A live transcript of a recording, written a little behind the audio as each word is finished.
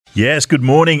Yes, good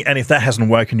morning. And if that hasn't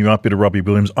woken you up, bit of Robbie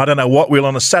Williams, I don't know what will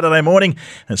on a Saturday morning.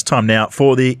 And it's time now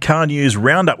for the Car News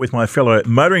Roundup with my fellow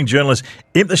motoring journalist,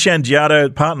 Imta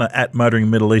Shangiato, partner at Motoring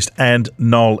Middle East, and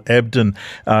Noel Ebden.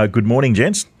 Good morning,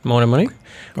 gents. Morning.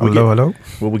 Hello.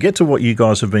 Well, we'll get to what you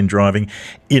guys have been driving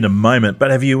in a moment.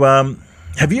 But have you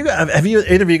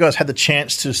either of you guys had the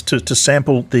chance to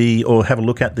sample or have a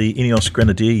look at the Ineos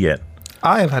Grenadier yet?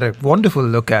 I have had a wonderful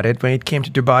look at it when it came to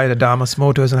Dubai, the Damas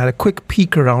Motors, and had a quick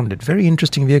peek around it. Very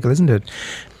interesting vehicle, isn't it?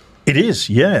 It is,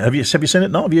 yeah. Have you seen it?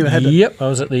 No, have you ever had it? Yep, I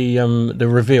was at the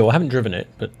reveal. I haven't driven it,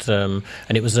 but and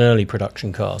it was an early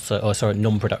production car,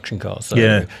 non-production car. So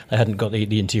yeah. They hadn't got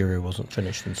the interior wasn't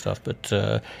finished and stuff. But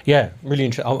really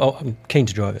interesting. I'm keen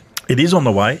to drive it. It is on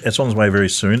the way. It's on its way very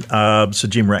soon. Sir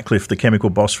Jim Ratcliffe, the chemical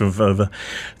boss of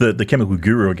the chemical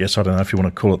guru, I guess. I don't know if you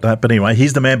want to call it that. But anyway,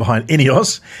 he's the man behind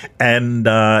Ineos, and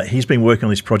he's been working on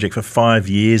this project for 5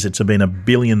 years. It's been $1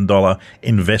 billion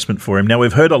investment for him. Now,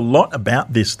 we've heard a lot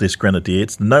about this Grenadier.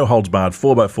 It's the no-holds-barred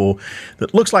 4x4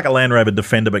 that looks like a Land Rover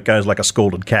Defender but goes like a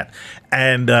scalded cat.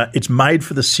 And it's made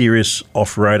for the serious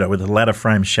off-roader with a ladder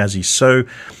frame chassis. So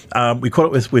we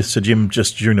caught it with Sir Jim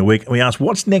just during the week, and we asked,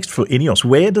 what's next for Ineos?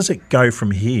 Where does it go from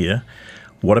here?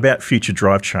 What about future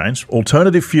drivetrains,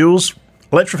 alternative fuels,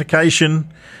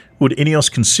 electrification? Would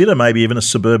Ineos consider maybe even a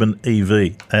suburban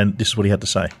EV? And this is what he had to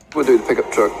say. We'll do the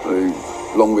pickup truck, the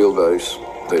long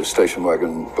wheelbase, the station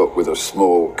wagon, but with a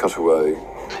small cutaway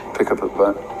pickup at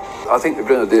the back. I think the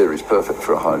Grenadier is perfect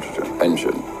for a hydrogen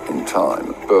engine in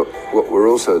time, but what we're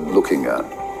also looking at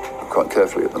quite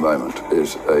carefully at the moment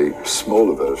is a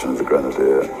smaller version of the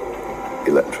Grenadier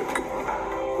electric.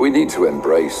 We need to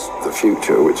embrace the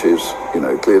future, which is,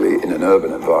 clearly in an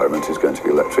urban environment is going to be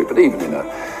electric, but even in a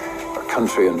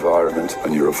country environment,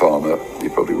 when you're a farmer,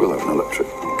 you probably will have an electric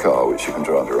car which you can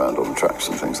drive around on tracks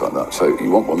and things like that. So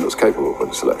you want one that's capable, but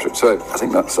it's electric. So I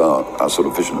think that's our sort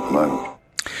of vision at the moment.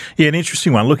 Yeah, an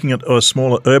interesting one. Looking at a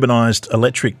smaller urbanised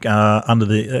electric under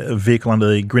the vehicle under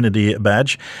the Grenadier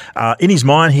badge. In his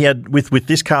mind, he had with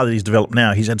this car that he's developed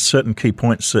now, he's had certain key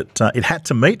points that it had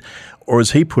to meet, or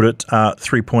as he put it,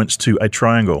 3 points to a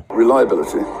triangle.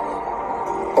 Reliability,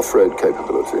 off-road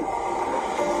capability,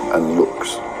 and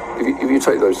looks. If you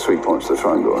take those 3 points to the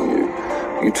triangle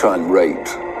and you try and rate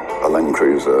a Land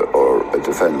Cruiser or a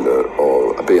Defender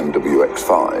or a BMW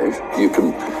X5, you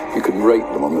can rate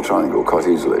them on the triangle quite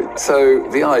easily. So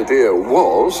the idea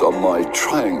was, on my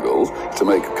triangle, to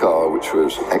make a car which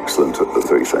was excellent at the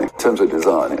three things. In terms of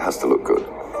design, it has to look good.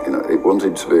 It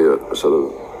wanted to be a sort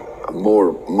of a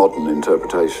more modern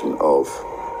interpretation of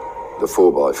the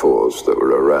 4x4s that were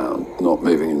around, not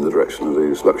moving in the direction of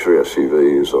these luxury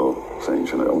SUVs or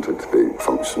things. It wanted to be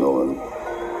functional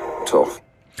and tough.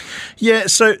 Yeah,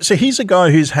 so he's a guy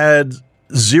who's had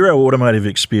zero automotive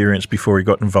experience before he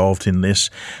got involved in this.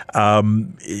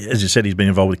 As you said, he's been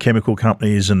involved with chemical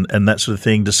companies and that sort of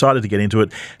thing, decided to get into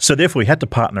it. So therefore, he had to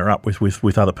partner up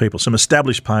with other people, some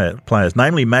established players,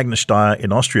 namely Magna Steyr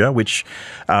in Austria, which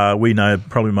we know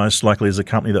probably most likely is a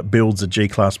company that builds a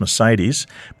G-Class Mercedes,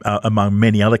 among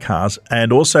many other cars,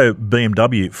 and also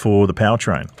BMW for the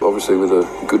powertrain. Obviously, with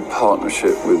a good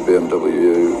partnership with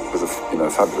BMW, with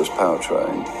a fabulous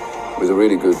powertrain, with a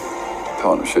really good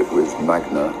partnership with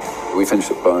Magna. We finished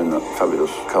up buying that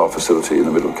fabulous car facility in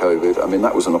the middle of COVID. I mean,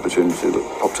 that was an opportunity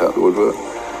that popped out the woodwork,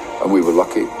 and we were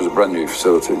lucky. It was a brand new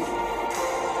facility,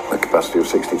 a capacity of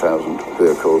 60,000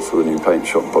 vehicles with a new paint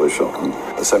shop, polish shop and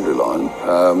assembly line,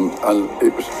 and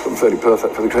it was fairly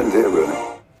perfect for the Grenadier, really.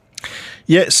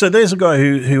 Yeah, so there's a guy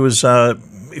who was...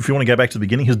 if you want to go back to the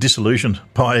beginning, he was disillusioned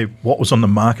by what was on the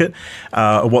market,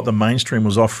 what the mainstream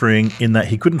was offering, in that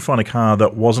he couldn't find a car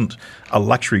that wasn't a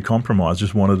luxury compromise,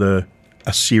 just wanted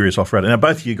a serious off-roader. Now,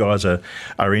 both of you guys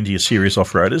are into your serious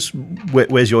off-roaders.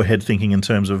 Where's your head thinking in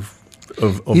terms of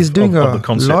He's doing the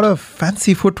concept? A lot of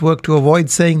fancy footwork to avoid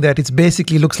saying that it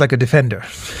basically looks like a Defender.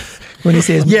 When he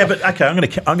says... Yeah, but okay, I'm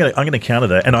going to counter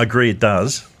that, and I agree it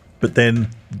does, but then...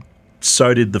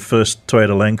 so did the first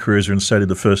Toyota Land Cruiser, and so did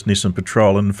the first Nissan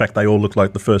Patrol, and in fact, they all look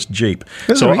like the first Jeep.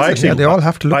 There's a reason, they all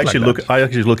have to look like that. I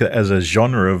actually look at it as a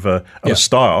genre of a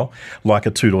style, like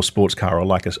a two-door sports car, or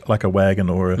like a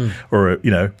wagon, or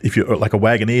if you're like a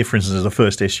Wagoneer, for instance, as the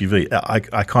first SUV.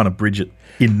 I kind of bridge it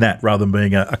in that rather than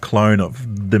being a clone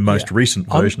of the most recent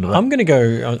version of that. I'm going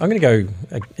to go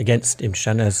against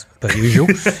Imshan as per usual,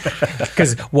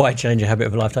 because why change a habit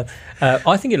of a lifetime?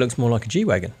 I think it looks more like a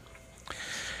G-Wagon.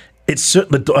 It's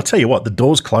certain. I tell you what, the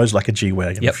doors close like a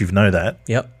G-Wagon, Yep. if you know that.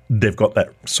 Yep. They've got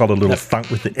that solid little thunk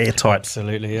with the airtight.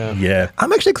 Absolutely, yeah. Yeah.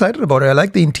 I'm actually excited about it. I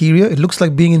like the interior. It looks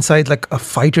like being inside like a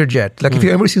fighter jet. Like if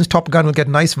you've ever seen Top Gun, you'll get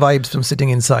nice vibes from sitting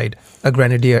inside a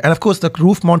Grenadier. And of course, the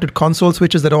roof-mounted console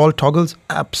switches that are all toggles,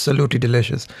 absolutely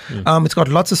delicious. It's got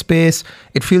lots of space.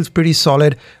 It feels pretty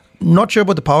solid. Not sure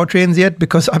about the powertrains yet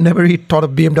because I've never really thought of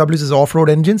BMWs as off-road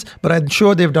engines, but I'm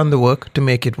sure they've done the work to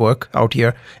make it work out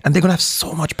here. And they're going to have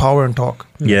so much power and torque.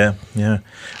 Yeah. Now,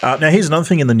 here's another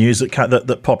thing in the news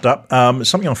that popped up.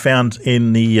 Something I found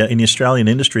in the Australian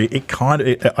industry.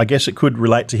 I guess it could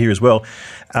relate to here as well.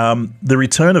 The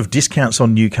return of discounts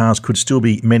on new cars could still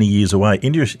be many years away.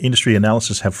 Industry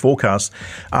analysts have forecast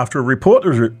after a report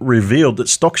revealed that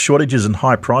stock shortages and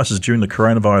high prices during the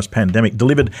coronavirus pandemic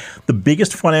delivered the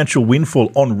biggest financial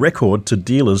windfall on record to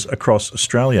dealers across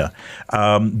Australia.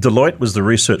 Deloitte was the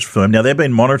research firm. Now, they've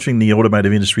been monitoring the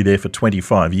automotive industry there for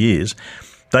 25 years.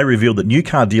 They revealed that new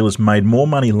car dealers made more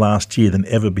money last year than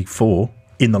ever before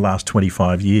in the last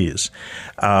 25 years.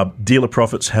 Dealer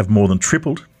profits have more than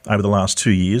tripled over the last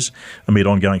 2 years amid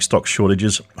ongoing stock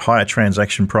shortages, higher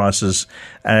transaction prices,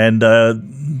 and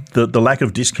the lack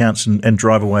of discounts and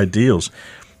drive-away deals.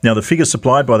 Now, the figures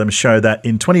supplied by them show that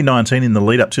in 2019, in the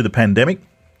lead-up to the pandemic,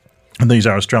 and these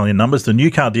are Australian numbers, the new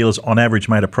car dealers on average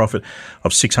made a profit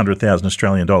of 600,000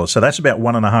 Australian dollars. So that's about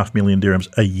 1.5 million dirhams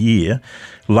a year.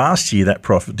 Last year, that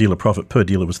dealer profit per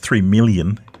dealer was 3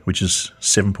 million, which is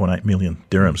 7.8 million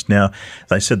dirhams. Now,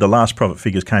 they said the last profit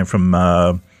figures came from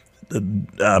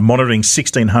monitoring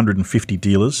 1,650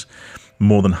 dealers,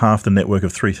 more than half the network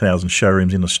of 3,000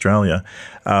 showrooms in Australia.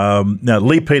 Now,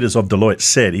 Lee Peters of Deloitte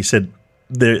said,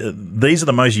 these are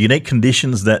the most unique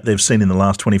conditions that they've seen in the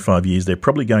last 25 years. They're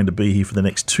probably going to be here for the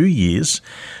next 2 years.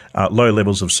 Low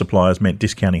levels of suppliers meant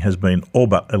discounting has been all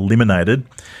but eliminated.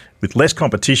 With less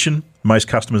competition, most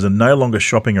customers are no longer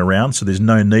shopping around, so there's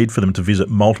no need for them to visit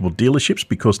multiple dealerships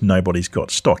because nobody's got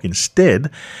stock.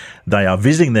 Instead, they are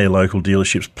visiting their local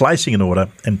dealerships, placing an order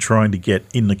and trying to get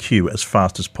in the queue as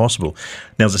fast as possible.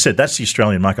 Now, as I said, that's the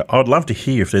Australian market. I'd love to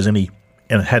hear if there's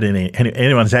anyone's had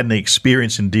any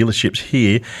experience in dealerships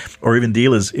here, or even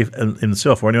dealers in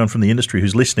itself, or anyone from the industry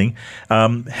who's listening.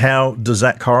 How does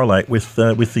that correlate with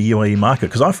the UAE market?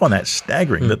 Because I find that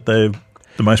staggering that the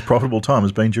most profitable time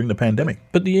has been during the pandemic.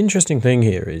 But the interesting thing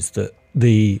here is that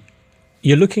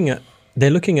they're looking at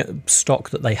stock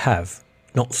that they have,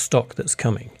 not stock that's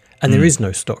coming, and there is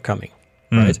no stock coming,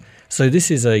 right? So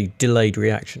this is a delayed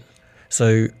reaction.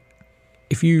 So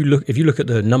if you look at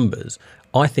the numbers,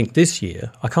 I think this year,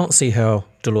 I can't see how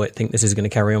Deloitte think this is going to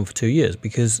carry on for 2 years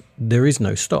because there is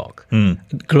no stock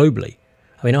globally.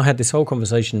 I mean, I had this whole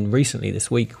conversation recently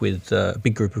this week with a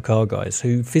big group of car guys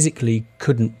who physically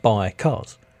couldn't buy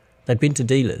cars. They'd been to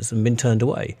dealers and been turned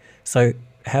away. So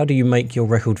how do you make your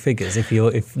record figures if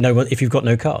you've got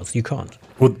no cars? You can't.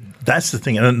 Well, that's the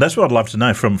thing, and that's what I'd love to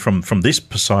know from this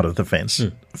side of the fence,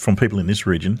 from people in this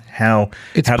region. How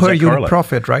it's how does per that unit correlate?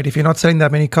 profit, right? If you're not selling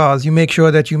that many cars, you make sure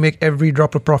that you make every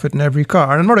drop of profit in every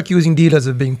car. And I'm not accusing dealers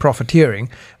of being profiteering,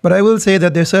 but I will say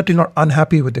that they're certainly not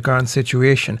unhappy with the current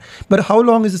situation. But how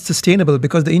long is it sustainable?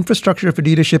 Because the infrastructure of a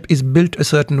dealership is built a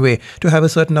certain way, to have a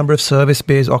certain number of service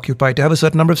bays occupied, to have a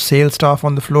certain number of sales staff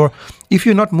on the floor. If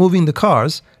you're not moving the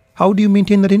cars, how do you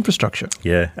maintain that infrastructure?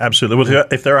 Yeah, absolutely. Well,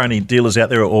 if there are any dealers out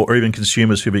there or even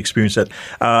consumers who've experienced that.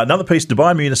 Another piece,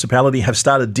 Dubai Municipality have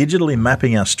started digitally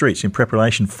mapping our streets in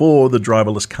preparation for the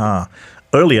driverless car.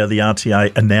 Earlier, the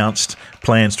RTA announced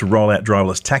plans to roll out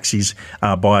driverless taxis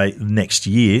by next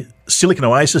year. Silicon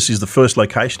Oasis is the first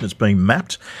location that's being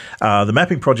mapped. The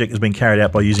mapping project has been carried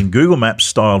out by using Google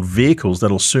Maps-styled vehicles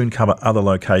that will soon cover other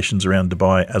locations around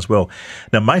Dubai as well.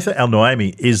 Now, Maitha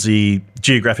Al-Noaimi is the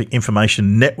Geographic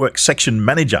Information Network Section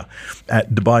Manager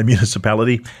at Dubai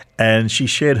Municipality, and she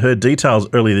shared her details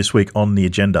earlier this week on The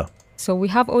Agenda. So we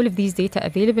have all of these data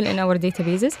available in our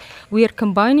databases. We are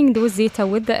combining those data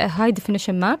with the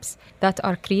high-definition maps that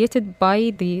are created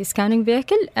by the scanning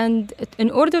vehicle, and in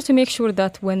order to make sure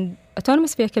that when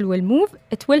autonomous vehicle will move,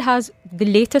 it will have the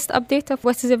latest update of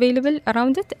what is available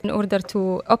around it in order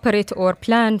to operate or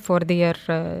plan for their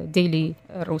daily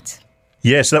routes.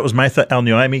 Yes, that was Maitha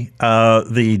Al-Noaimi,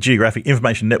 the Geographic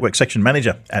Information Network Section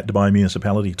Manager at Dubai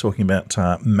Municipality, talking about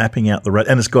mapping out the road.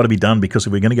 And it's got to be done because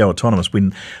if we're going to go autonomous,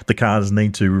 the cars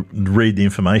need to read the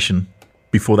information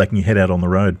before they can head out on the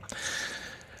road.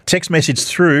 Text message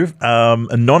through,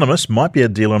 anonymous, might be a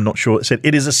dealer, I'm not sure. It said,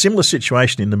 it is a similar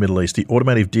situation in the Middle East. The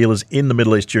automotive dealers in the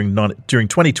Middle East during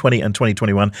 2020 and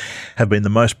 2021 have been the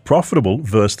most profitable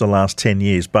versus the last 10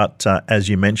 years. But as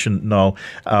you mentioned, Noel,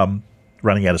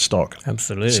 running out of stock.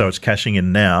 Absolutely. So it's cashing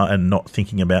in now and not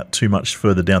thinking about too much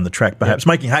further down the track, perhaps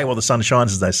making hay while the sun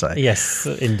shines, as they say. Yes,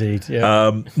 indeed.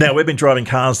 Yeah. Now, we've been driving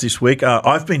cars this week.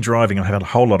 I've been driving. I've had a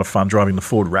whole lot of fun driving the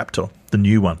Ford Raptor, the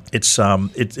new one. It's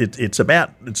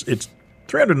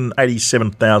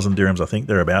 387,000 dirhams, I think,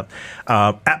 thereabout.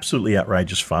 Absolutely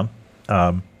outrageous fun.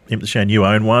 Imtishan, you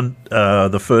own one,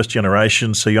 the first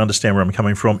generation, so you understand where I'm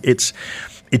coming from. It's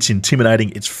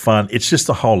intimidating. It's fun. It's just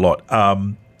a whole lot.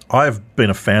 I've been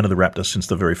a fan of the Raptor since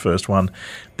the very first one.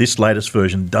 This latest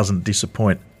version doesn't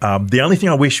disappoint. The only thing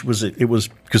I wish was it was,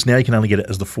 because now you can only get it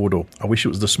as the 4-door. I wish it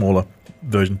was the smaller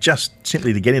version, just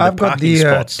simply to get in the parking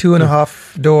spots. I've got the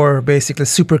 2.5 door, basically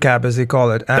super cab as they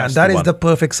call it, and that is the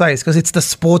perfect size because it's the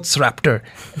sports Raptor,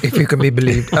 if you can be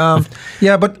believed.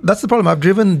 Yeah, but that's the problem. I've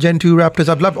driven Gen 2 Raptors.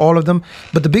 I've loved all of them,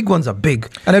 but the big ones are big.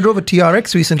 And I drove a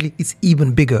TRX recently. It's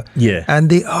even bigger. Yeah, and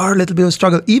they are a little bit of a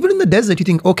struggle. Even in the desert, you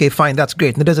think, okay, fine, that's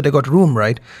great. In the desert, I got room,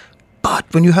 right? But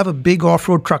when you have a big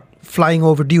off-road truck flying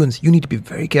over dunes, you need to be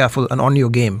very careful and on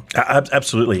your game.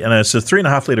 Absolutely. And it's a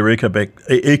 3.5-litre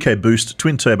EcoBoost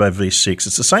twin-turbo V6.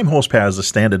 It's the same horsepower as the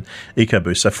standard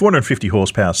EcoBoost. So 450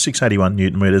 horsepower, 681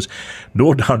 newton-metres,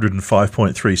 0 to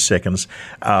 105.3 seconds.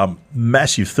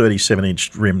 Massive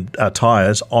 37-inch rim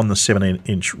tyres on the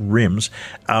 17-inch rims.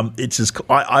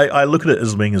 I look at it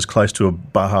as being as close to a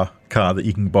Baja car that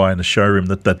you can buy in the showroom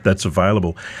that's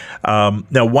available.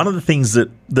 Now, one of the things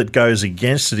that goes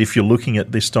against it, if you're looking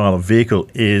at this style of vehicle,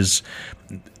 is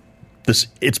this: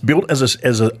 it's built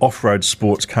as an off-road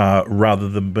sports car rather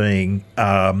than being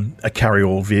a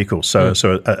carry-all vehicle, so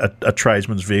a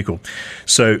tradesman's vehicle.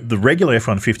 So the regular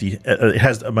F-150 it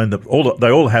has,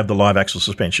 they all have the live axle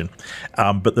suspension,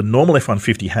 but the normal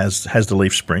F-150 has the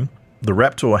leaf spring. The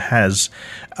Raptor has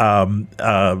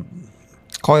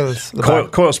coil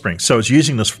springs. So it's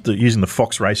using the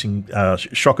Fox Racing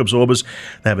shock absorbers.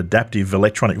 They have adaptive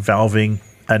electronic valving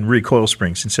and rear coil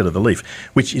springs instead of the leaf,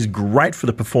 which is great for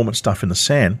the performance stuff in the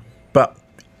sand. But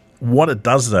what it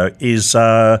does, though, is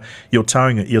your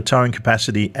towing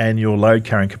capacity and your load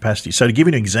carrying capacity. So to give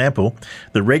you an example,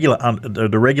 the regular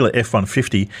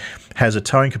F-150 has a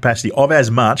towing capacity of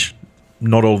as much.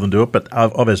 Not all of them do it, but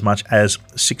of as much as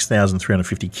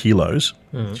 6,350 kilos,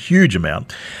 huge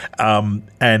amount,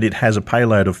 and it has a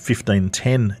payload of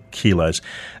 1,510 kilos,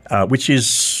 which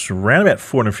is around about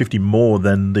 450 more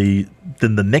than the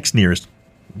next nearest,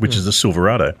 which is the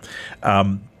Silverado.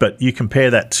 But you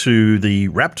compare that to the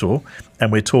Raptor,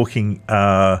 and we're talking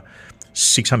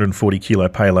 640 kilo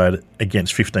payload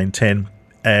against 1,510.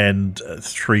 And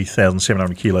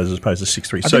 3,700 kilos as opposed to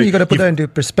 6.3. I think you've got to put that into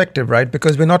perspective, right?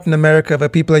 Because we're not in America where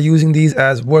people are using these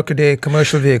as workaday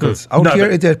commercial vehicles. Out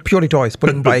here, they're purely toys,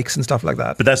 putting bikes and stuff like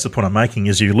that. But that's the point I'm making,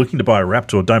 is you're looking to buy a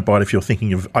Raptor, don't buy it if you're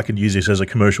thinking of, I can use this as a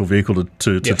commercial vehicle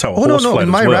to tow a horse float. In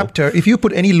my Raptor, if you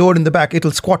put any load in the back, it'll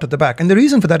squat at the back. And the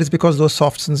reason for that is because those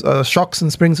shocks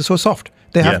and springs are so soft.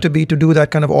 They have to be to do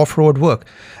that kind of off-road work.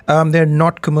 They're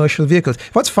not commercial vehicles.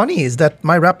 What's funny is that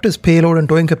my Raptor's payload and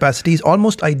towing capacity is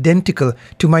almost identical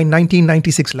to my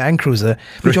 1996 Land Cruiser,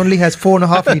 which only has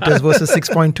 4.5 litres versus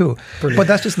 6.2. Brilliant. But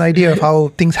that's just an idea of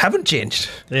how things haven't changed.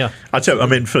 Yeah, I tell you, I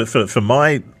mean, for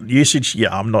my usage,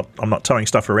 I'm not towing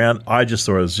stuff around. I just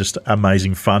thought it was just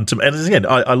amazing fun. And again,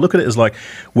 I look at it as like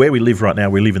where we live right now.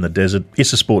 We live in the desert.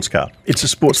 It's a sports car. It's a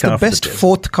sports car. It's the best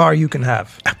fourth car you can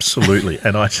have. Absolutely,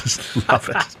 and I just love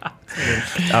it.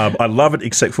 I love it,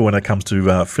 except for when it comes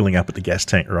to filling up at the gas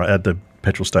tank, right at the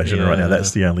petrol station right now.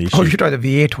 That's the only issue. Oh, you should try the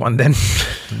V8 one then.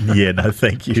 Yeah, no,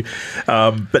 thank you. But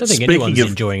I don't think anyone's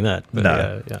enjoying that. But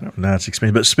no, it's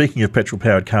expensive. But speaking of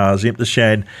petrol-powered cars,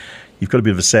 Imtishan, you've got a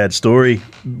bit of a sad story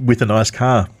with a nice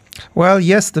car. Well,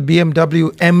 yes, the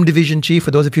BMW M Division chief,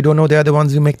 for those of you who don't know, they're the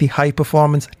ones who make the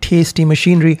high-performance, tasty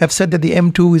machinery, have said that the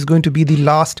M2 is going to be the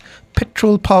last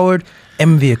petrol-powered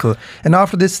M vehicle. And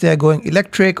after this, they're going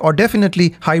electric or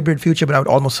definitely hybrid future, but I would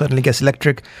almost certainly guess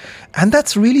electric. And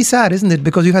that's really sad, isn't it?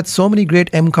 Because we've had so many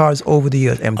great M cars over the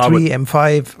years, M3,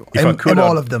 M5, M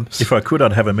all of them. If I could,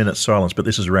 I'd have a minute's silence, but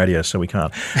this is radio, so we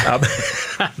can't.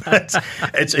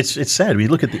 It's sad. We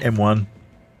look at the M1,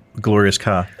 glorious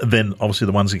car, then obviously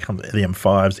the ones that come, the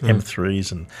M5s, the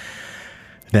M3s, and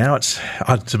now it's,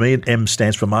 to me, M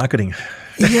stands for marketing.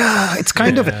 Yeah, it's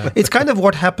kind of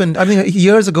what happened. I mean,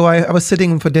 years ago, I was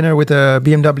sitting for dinner with a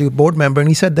BMW board member, and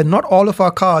he said that not all of our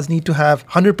cars need to have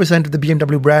 100% of the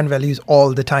BMW brand values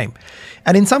all the time.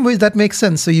 And in some ways, that makes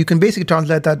sense. So you can basically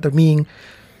translate that to mean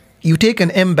you take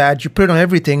an M badge, you put it on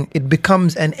everything, it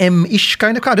becomes an M-ish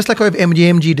kind of car, just like how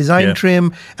AMG design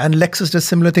trim, and Lexus does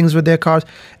similar things with their cars.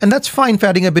 And that's fine for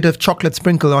adding a bit of chocolate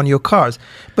sprinkle on your cars.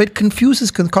 But it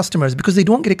confuses customers because they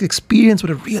don't get experience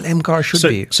what a real M car should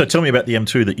be. So tell me about the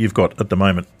M2 that you've got at the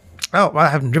moment. Oh, I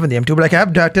haven't driven the M2, but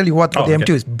I tell you what, the M2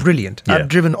 is brilliant. Yeah. I've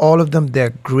driven all of them. They're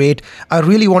great. I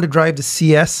really want to drive the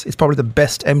CS. It's probably the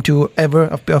best M2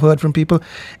 ever I've heard from people.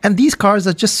 And these cars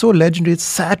are just so legendary. It's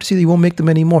sad to see that you won't make them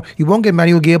anymore. You won't get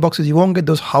manual gearboxes. You won't get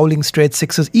those howling straight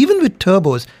sixes. Even with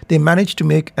turbos, they managed to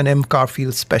make an M car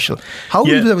feel special. How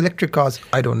we do that with electric cars,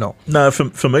 I don't know. No,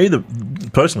 for me,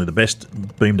 personally, the best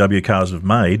BMW cars have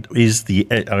made is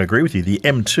I agree with you, the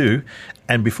M2,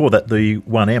 and before that, the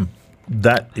 1M.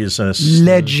 That is a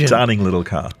stunning little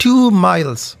car. 2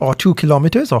 miles or 2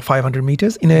 kilometers or 500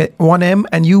 meters in a 1M,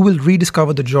 and you will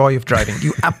rediscover the joy of driving.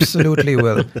 You absolutely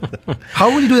will. How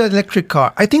will you do that electric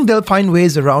car? I think they'll find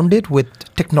ways around it with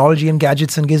technology and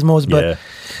gadgets and gizmos, but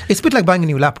it's a bit like buying a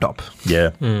new laptop. Yeah.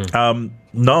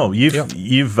 No, you've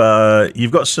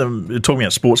got some, talking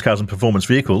about sports cars and performance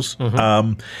vehicles,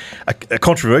 a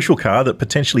controversial car that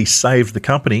potentially saved the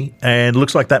company, and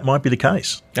looks like that might be the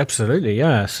case. Absolutely,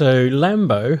 yeah. So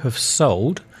Lambo have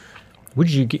sold, would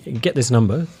you get this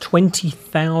number,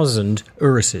 20,000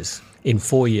 Uruses in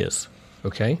 4 years,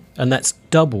 okay? And that's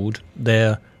doubled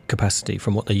their capacity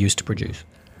from what they used to produce.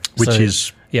 Which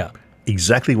is... Yeah.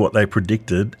 Exactly what they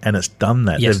predicted, and it's done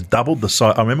that. Yes. They've doubled the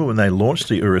size. I remember when they launched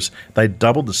the Urus, they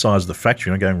doubled the size of the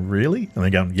factory, and I'm going, really? And they're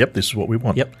going, yep, this is what we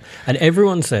want. Yep. And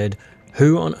everyone said,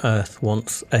 who on earth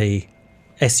wants a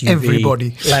SUV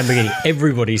Everybody. Lamborghini?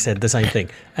 Everybody said the same thing.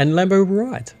 And Lambo were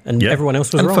right. And everyone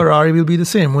else was wrong. And Ferrari will be the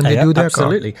same when they do their car.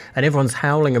 Absolutely. And everyone's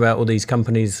howling about all these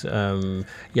companies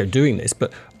doing this.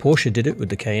 But Porsche did it with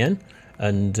the Cayenne.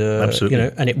 And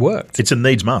and it worked. It's a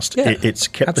needs must. Yeah, it's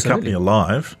kept the company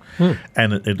alive,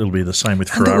 and it'll be the same with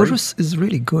Ferrari. And the Urus is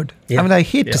really good. Yeah. I mean, I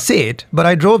hate to say it, but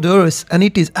I drove the Urus, and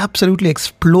it is absolutely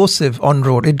explosive on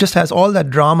road. It just has all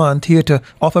that drama and theatre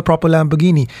of a proper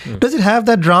Lamborghini. Does it have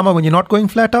that drama when you're not going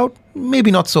flat out? Maybe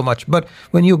not so much, but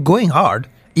when you're going hard,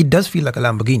 it does feel like a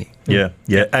Lamborghini. Yeah,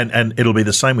 and it'll be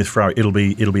the same with Ferrari. It'll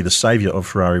be the saviour of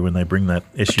Ferrari when they bring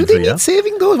that SUV But do they need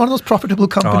saving though? One of those profitable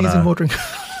companies in motoring.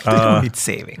 They don't need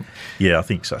saving. Yeah, I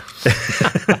think so.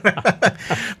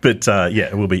 But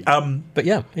it will be. But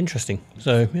yeah, interesting.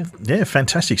 So yeah,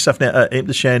 fantastic stuff. Now,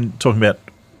 Shan, talking about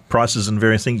prices and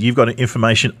various things. You've got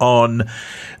information on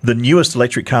the newest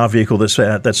electric car vehicle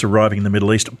that's arriving in the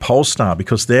Middle East, Polestar,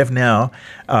 because they've now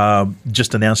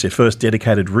just announced their first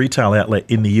dedicated retail outlet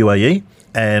in the UAE,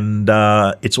 and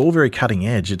it's all very cutting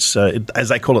edge. It's as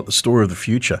they call it, the store of the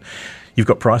future. You've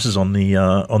got prices on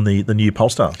the new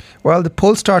Polestar. Well, the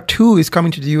Polestar 2 is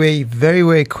coming to the UAE very,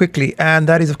 very quickly, and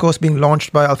that is, of course, being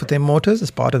launched by Al Futtaim Motors as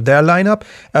part of their lineup.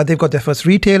 They've got their first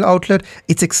retail outlet.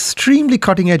 It's extremely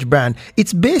cutting-edge brand.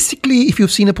 It's basically, if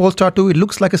you've seen a Polestar 2, it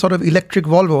looks like a sort of electric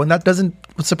Volvo, and that doesn't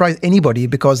surprise anybody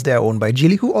because they're owned by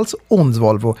Geely, who also owns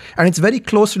Volvo. And it's very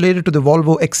close related to the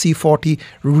Volvo XC40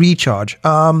 Recharge.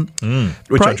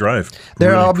 Which I drove.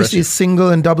 There really are obviously impressive. single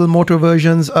and double motor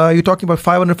versions. You're talking about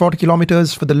 540 kilometers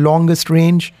for the longest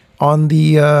range on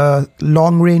the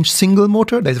long range single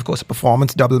motor. There's, of course, a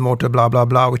performance double motor, blah, blah,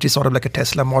 blah, which is sort of like a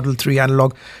Tesla Model 3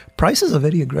 analog. Prices are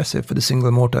very aggressive for the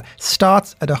single motor.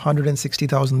 Starts at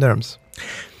 160,000 dirhams.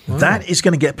 Wow. That is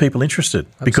going to get people interested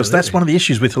because that's one of the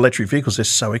issues with electric vehicles. They're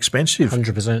so expensive.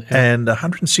 100%. Yeah. And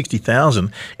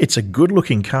 160,000, it's a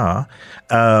good-looking car.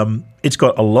 It's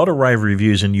got a lot of rave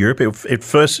reviews in Europe. It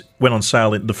first went on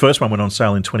sale. The first one went on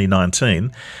sale in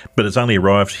 2019, but it's only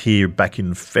arrived here back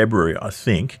in February, I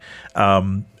think.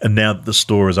 And now that the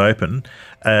store is open,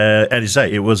 and you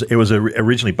say it was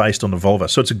originally based on the Volvo,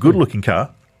 so it's a good-looking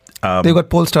car. They've got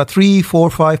Polestar 3,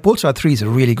 4, 5. Polestar 3 is a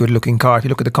really good-looking car if you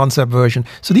look at the concept version.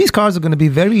 So these cars are going to be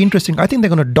very interesting. I think they're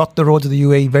going to dot the roads of the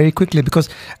UAE very quickly because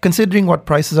considering what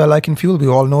prices are like in fuel, we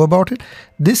all know about it.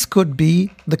 This could be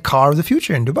the car of the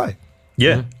future in Dubai.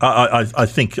 Yeah, I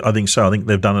think so. I think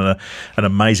they've done an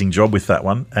amazing job with that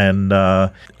one. And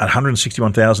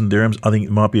 161,000 dirhams, I think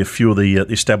it might be a few of the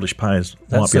established payers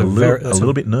might be a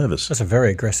little bit nervous. That's a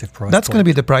very aggressive price. That's going to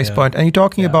be the price point. And you're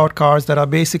talking about cars that are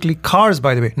basically cars,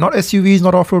 by the way, not SUVs,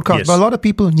 not off-road cars. Yes. But a lot of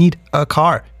people need a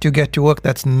car to get to work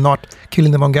that's not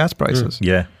killing them on gas prices.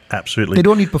 Yeah. Absolutely. They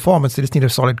don't need performance; they just need a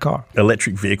solid car.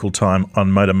 Electric vehicle time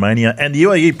on Motor Mania. And the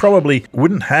UAE probably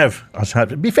wouldn't have,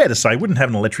 it'd be fair to say, wouldn't have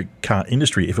an electric car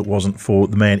industry if it wasn't for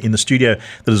the man in the studio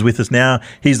that is with us now.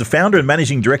 He's the founder and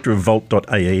managing director of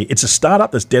Volt.ae. It's a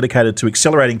startup that's dedicated to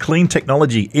accelerating clean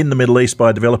technology in the Middle East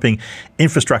by developing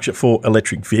infrastructure for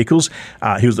electric vehicles.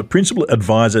 He was the principal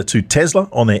advisor to Tesla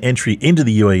on their entry into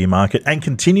the UAE market and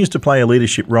continues to play a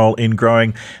leadership role in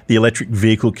growing the electric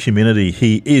vehicle community.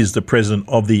 He is the president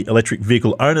of the Electric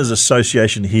Vehicle Owners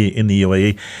Association here in the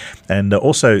UAE and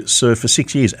also served for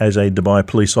 6 years as a Dubai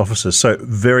police officer. So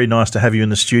very nice to have you in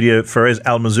the studio, Faraz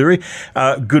Al Mazuri.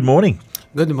 Good morning.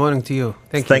 Good morning to you.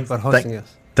 Thank you for hosting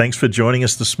us. Thanks for joining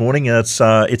us this morning. It's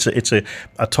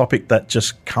a topic that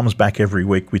just comes back every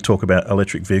week. We talk about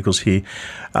electric vehicles here,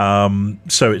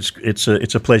 so it's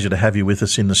a pleasure to have you with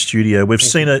us in the studio. We've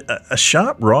seen a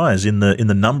sharp rise in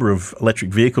the number of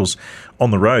electric vehicles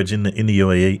on the roads in the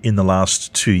UAE in the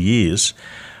last 2 years.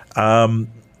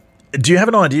 Do you have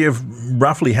an idea of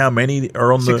roughly how many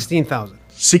are on 16,000.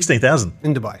 16,000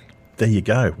 in Dubai. There you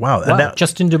go. Wow! Wow, And now,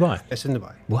 just in Dubai. Yes, in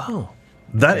Dubai. Wow.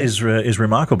 that is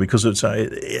remarkable because it's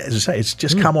as I say, it's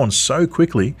just come on so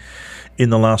quickly in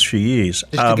the last few years.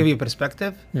 Just to give you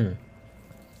perspective,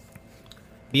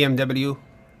 BMW,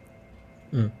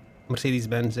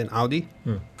 Mercedes-Benz, and Audi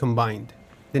combined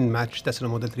didn't match Tesla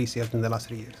Model 3 sales in the last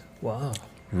 3 years. Wow.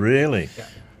 Really? Yeah.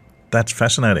 That's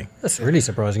fascinating. That's really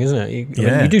surprising, isn't it? I mean,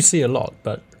 Yeah. you do see a lot,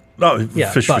 but No,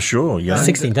 Yeah, for but- sure. Yeah.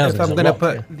 16,000 If I'm is a going to lot,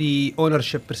 put yeah. the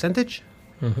ownership percentage,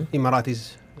 Emiratis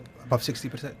above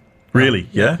 60%. Really?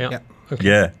 Yeah. yeah. Yeah. Okay.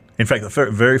 Yeah. In fact,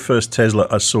 the very first Tesla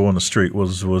I saw on the street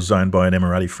was owned by an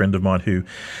Emirati friend of mine who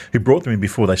brought them in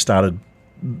before they started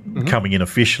coming in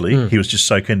officially. He was just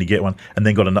so keen to get one, and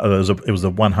then got another. It was the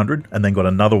 100, and then got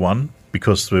another one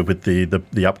because with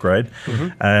the upgrade,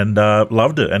 and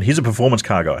loved it. And he's a performance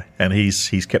car guy, and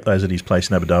he's kept those at his place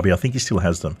in Abu Dhabi. I think he still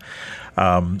has them.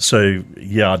 So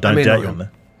yeah, I don't may doubt know you on him.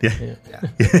 that. Yeah.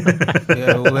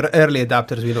 Yeah, we're early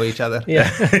adapters. We know each other. Yeah.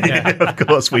 Of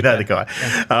course, we know the guy.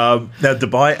 Now,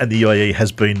 Dubai and the UAE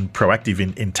has been proactive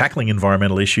in tackling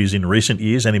environmental issues in recent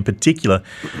years, and in particular,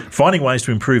 finding ways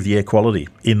to improve the air quality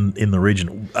in the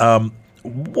region.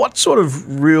 What sort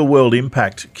of real-world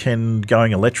impact can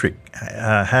going electric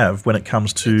have when it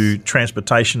comes to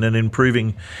transportation and improving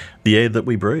the air that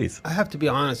we breathe? I have to be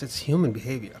honest, it's human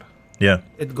behavior. Yeah,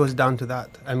 It goes down to that.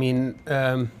 I mean,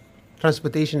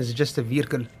 transportation is just a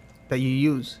vehicle that you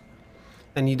use,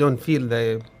 and you don't feel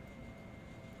the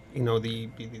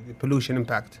pollution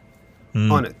impact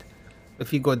on it. If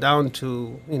you go down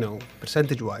to,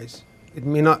 percentage-wise, it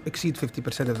may not exceed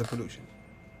 50% of the pollution.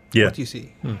 yeah, What you see.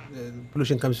 The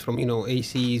pollution comes from,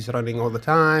 ACs running all the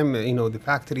time, the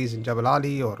factories in Jabal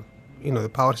Ali, or, the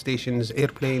power stations,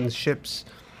 airplanes, ships,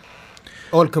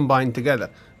 all combined together.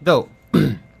 Though,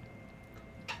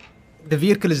 the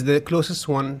vehicle is the closest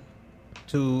one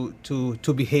to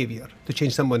behavior, to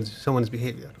change someone's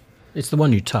behavior. It's the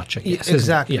one you touch, I guess. isn't it?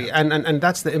 Exactly. Yeah. And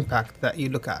that's the impact that you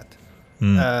look at.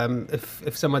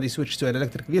 If somebody switched to an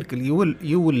electric vehicle,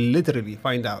 you will literally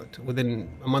find out within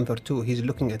a month or two he's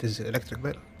looking at his electric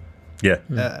bill yeah.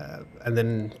 and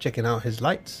then checking out his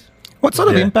lights. What sort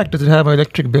of Yeah. impact does it have on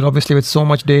electric bill? Obviously, with so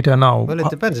much data now. Well, it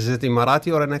depends. Is it Emirati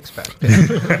or an expat?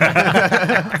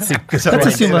 Let's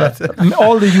assume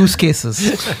all the use cases.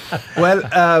 Well,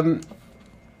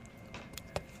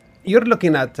 you're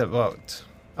looking at about,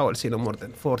 I would say, no more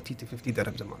than 40 to 50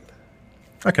 dirhams a month.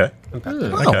 Okay, Impact.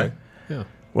 okay. Yeah.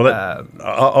 Well,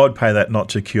 I would pay that not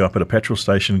to queue up at a petrol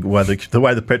station the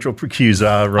way the petrol queues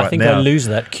are right I think now. I lose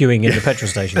that queuing in the petrol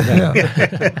station. Yeah.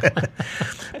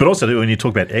 But also, when you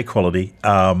talk about air quality,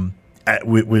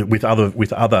 with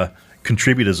other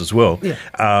contributors as well,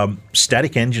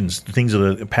 static engines, things that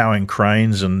are powering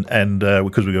cranes, and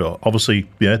because we got obviously,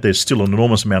 there's still an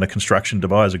enormous amount of construction.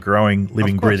 Dubai is a growing,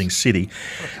 living, breathing city.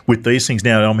 With these things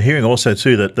now, I'm hearing also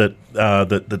too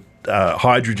that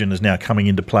hydrogen is now coming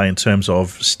into play in terms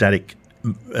of static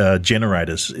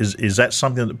generators. Is that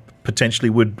something that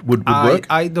potentially would work?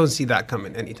 I don't see that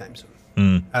coming anytime soon.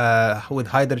 With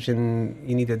hydrogen,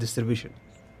 you need a distribution,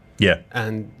 Yeah,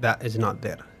 and that is not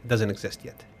there. It doesn't exist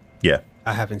yet. yeah,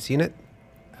 I haven't seen it.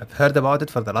 I've heard about it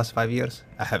for the last 5 years.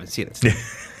 I haven't seen it still.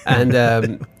 And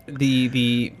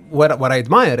what I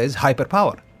admire is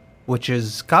Hyperpower, which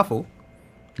is Kafu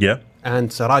yeah.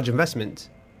 and Siraj Investment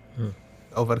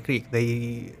over Creek.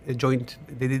 They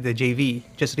did the JV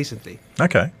just recently,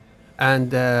 Okay,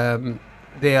 and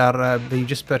they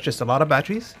just purchased a lot of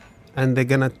batteries, and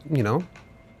they're gonna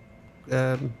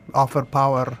offer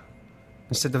power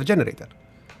instead of a generator.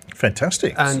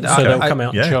 Fantastic. And So they'll come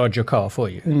out yeah. and charge your car for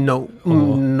you.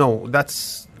 no,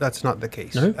 that's not the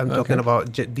case. No? I'm talking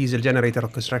about diesel generator or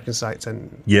construction sites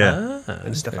and yeah.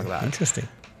 stuff like that. Interesting.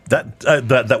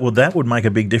 That would make a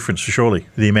big difference, surely.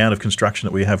 The amount of construction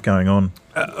that we have going on.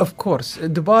 Of course,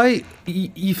 Dubai.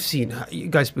 You've seen. You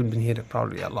guys have been here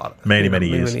probably a lot. Many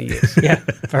years. Yeah,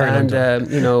 very long time.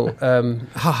 And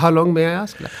how long may I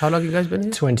ask? Like, how long you guys been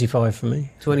here? 25 for me.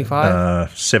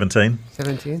 25, 17.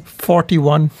 17,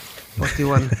 41.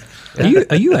 41.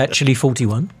 Are you actually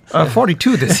 41?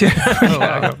 42 this year.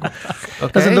 Okay.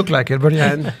 Doesn't look like it, but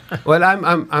yeah. And well,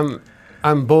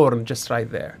 I'm born just right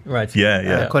there. Right.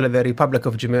 Yeah. I call it the Republic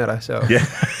of Jumeirah. So Yeah.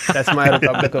 that's my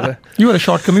Republic of. You had a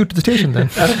short commute to the station then.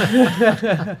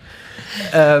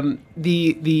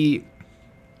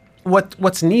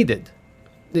 What's needed.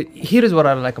 Here is what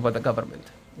I like about the government.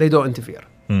 They don't interfere.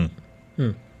 Mm.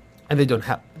 And they don't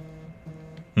help.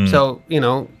 So,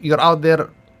 you're out there,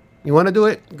 you want to do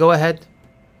it, go ahead.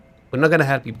 We're not going to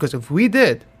help you because if we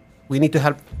did, we need to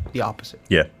help the opposite,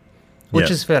 Yeah. which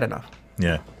Yeah. is fair enough.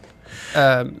 Yeah.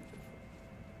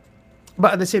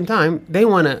 But at the same time, they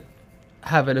want to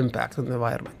have an impact on the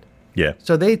environment. Yeah.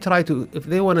 So they try to, if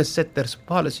they want to set their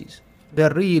policies,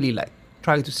 they're really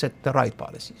trying to set the right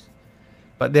policies.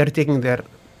 But they're taking their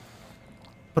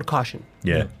precaution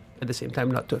Yeah. at the same time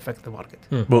not to affect the market.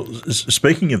 Well,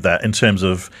 speaking of that, in terms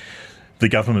of the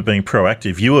government being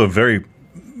proactive, you were very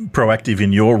proactive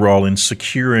in your role in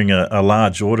securing a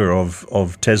large order of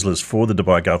Teslas for the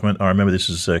Dubai government. I remember this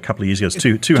is a couple of years ago. It's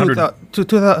 200.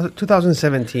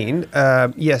 2017,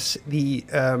 yes, It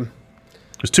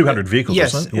was 200 vehicles.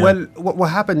 yes. Wasn't it? Yeah. Well, what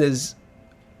happened is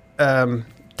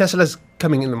Tesla's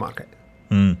coming in the market.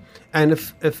 And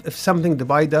if something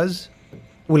Dubai does,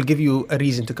 will give you a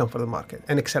reason to come for the market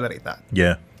and accelerate that.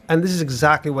 Yeah. And this is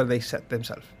exactly what they set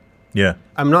themselves. Yeah.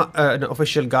 I'm not an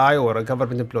official guy or a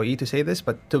government employee to say this,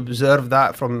 but to observe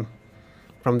that from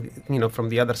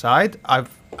the other side,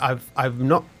 I've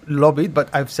not lobbied, but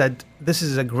I've said this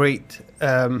is a great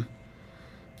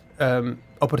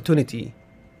opportunity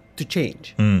to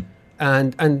change.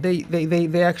 And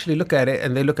they actually look at it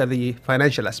and they look at the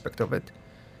financial aspect of it.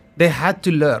 They had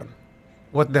to learn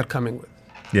what they're coming with.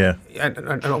 Yeah. And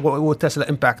what will Tesla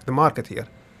impact the market here?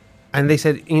 And they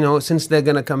said, since they're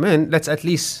going to come in, let's at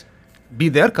least be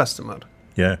their customer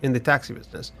Yeah. in the taxi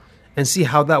business and see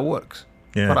how that works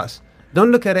Yeah. for us.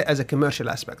 Don't look at it as a commercial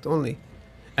aspect only,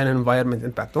 an environment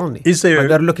impact only. Is there- But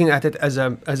they're looking at it as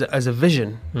a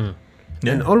vision,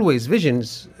 Yeah. and always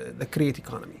visions that create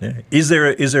economy. Yeah. Is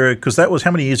there because that was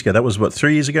how many years ago? That was what,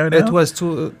 3 years ago now? It was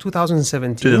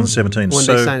 2017. 2017. When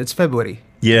So- they signed. It's February.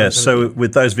 Yeah. So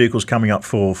with those vehicles coming up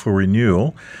for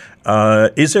renewal,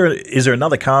 is there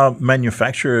another car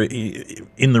manufacturer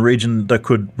in the region that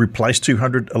could replace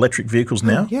 200 electric vehicles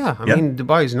now? Yeah, I mean,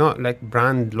 Dubai is not like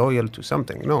brand loyal to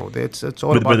something. No, it's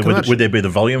all about commercial. Would there be the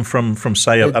volume from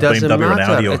say a It doesn't BMW or an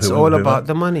matter. Audi or It's whoever? all about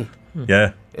the money.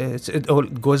 Yeah. It all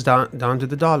goes down to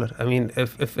the dollar. I mean,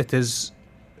 if it is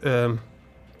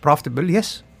profitable,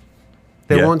 yes,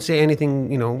 they Yeah. won't say anything.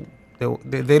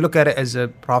 They look at it as a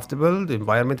profitable, the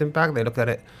environment impact. They look at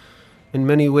it in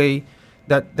many way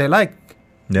that they like.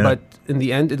 Yeah. But in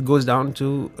the end, it goes down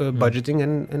to budgeting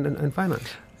and finance.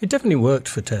 It definitely worked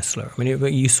for Tesla. I mean,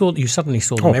 you suddenly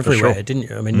saw them Oh, for everywhere, sure. didn't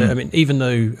you? I mean, even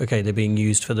though they're being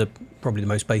used for probably the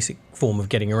most basic form of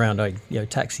getting around,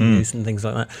 taxi use and things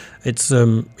like that.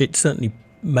 It certainly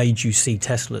made you see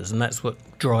Teslas, and that's what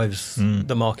drives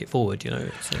the market forward.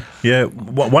 Yeah,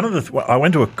 one of I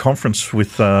went to a conference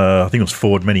with I think it was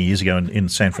Ford many years ago in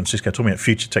San Francisco, talking about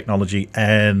future technology,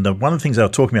 and one of the things they were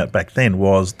talking about back then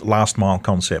was the last mile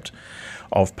concept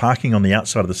of parking on the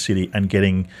outside of the city and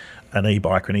getting an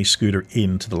e-bike or an e-scooter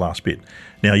into the last bit.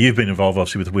 Now you've been involved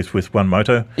obviously with One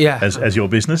Moto as your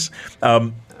business.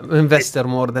 I'm an investor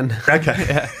more than Okay.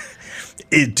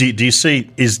 Yeah. Do you see,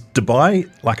 is Dubai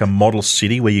like a model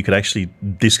city where you could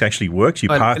this actually works? You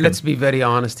Well, park. let's be very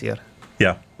honest here.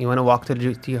 Yeah. You want to walk to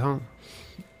your home?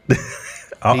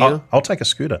 you? I'll take a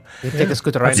scooter. You take a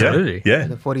scooter right now. Absolutely. Yeah.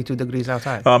 The 42 degrees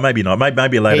outside. Maybe not. Maybe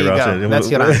There later. you after. go. That's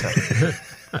your answer.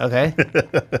 Okay.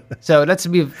 So let's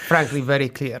be frankly very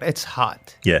clear. It's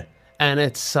hot Yeah. and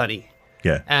it's sunny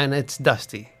Yeah. and it's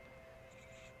dusty.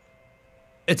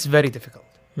 It's very difficult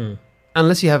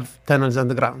unless you have tunnels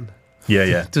underground Yeah.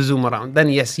 Yeah. to zoom around. Then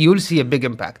yes, you'll see a big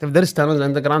impact. If there's tunnels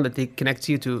underground that connects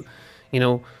you to,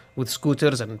 with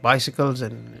scooters and bicycles,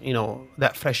 and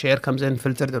that fresh air comes in,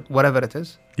 filtered, whatever it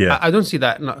is. Yeah. I don't see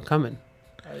that not coming.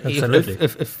 Absolutely.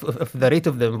 If the rate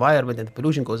of the environment and the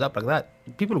pollution goes up like that,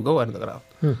 people will go underground.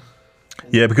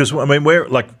 Yeah, because I mean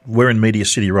we're in Media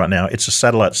City right now. It's a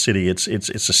satellite city. It's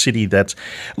a city that's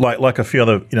like a few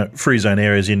other free zone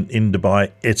areas in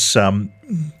Dubai.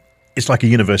 It's like a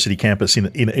university campus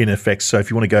in effect. So if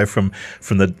you want to go from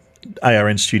the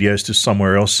ARN studios to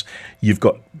somewhere else, you've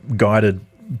got guided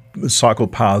cycle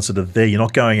paths that are there. You're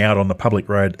not going out on the public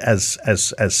road as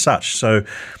such. So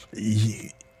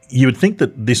you would think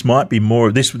that this might be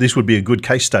more. This would be a good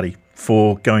case study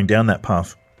for going down that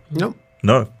path. No.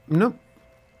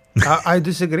 I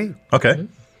disagree. Okay.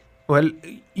 Well,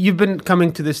 you've been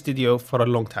coming to the studio for a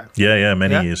long time. Yeah,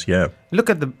 many years. Yeah. Look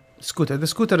at the scooter. The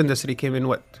scooter industry came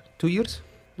in 2 years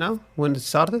now when it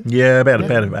started. Yeah, about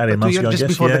 18 months ago, I just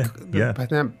guess. before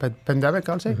the pandemic,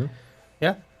 I'll say.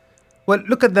 Yeah. Well,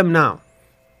 look at them now.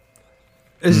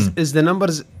 Is the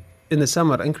numbers in the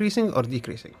summer increasing or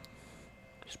decreasing?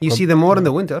 You see them more in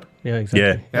the winter. Yeah,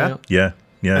 exactly. Yeah.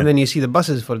 And then you see the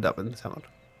buses filled up in the summer.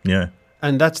 Yeah.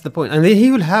 And that's the point. And then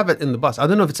he will have it in the bus. I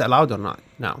don't know if it's allowed or not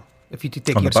now. If you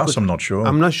take on your the bus, scooter. I'm not sure.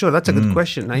 I'm not sure. That's a good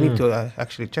question. I need to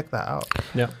actually check that out.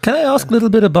 Yeah. Can I ask a little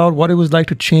bit about what it was like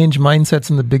to change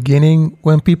mindsets in the beginning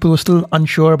when people were still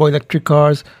unsure about electric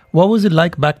cars? What was it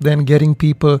like back then getting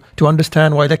people to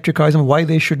understand why electric cars and why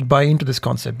they should buy into this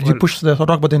concept? Did you talk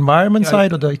about the environment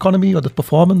side or the economy or the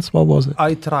performance? What was it?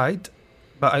 I tried,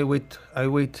 but I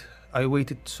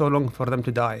waited so long for them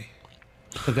to die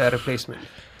to get a replacement.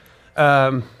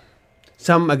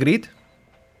 Some agreed,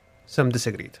 some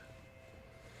disagreed.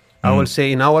 I will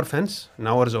say in our fence, in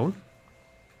our zone,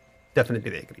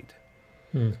 definitely they agreed.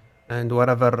 And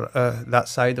whatever that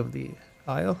side of the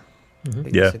aisle, they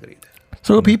disagreed.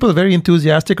 So were people very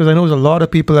enthusiastic? Because I know there's a lot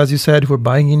of people, as you said, who are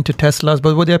buying into Teslas,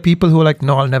 but were there people who were like,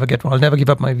 no, I'll never get one. I'll never give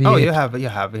up my V8. Oh, you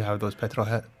have those petrol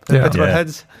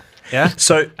heads. Yeah.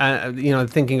 So,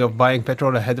 thinking of buying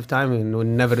petrol ahead of time and would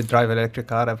never drive an electric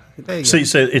car. So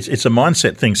it's a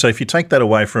mindset thing. So if you take that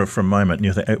away for a moment,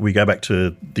 and we go back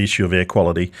to the issue of air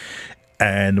quality,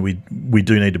 and we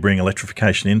do need to bring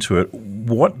electrification into it.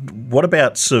 What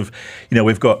about sort of,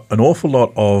 we've got an awful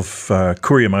lot of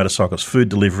courier motorcycles, food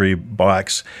delivery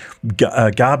bikes,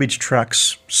 garbage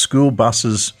trucks, school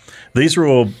buses. These are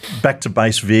all back to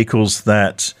base vehicles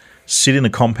that sit in a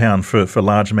compound for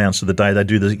large amounts of the day. They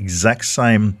do the exact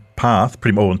same path,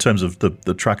 pretty much in terms of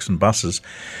the trucks and buses,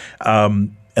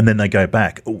 and then they go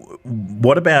back.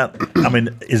 What about,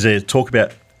 is there talk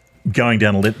about going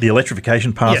down the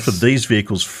electrification path for these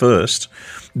vehicles first,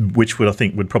 which I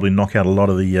think would probably knock out a lot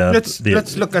of the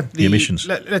let's look at the emissions.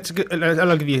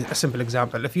 I'll give you a simple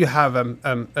example. If you have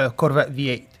a Corvette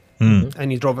V8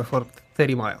 and you drove it for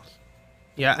 30 miles,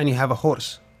 and you have a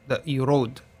horse that you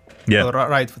rode or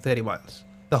ride for 30 miles,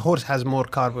 the horse has more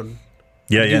carbon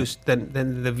produced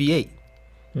than the V8.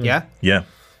 Yeah.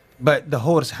 But the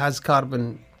horse has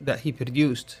carbon that he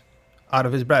produced out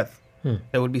of his breath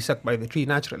that would be sucked by the tree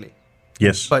naturally.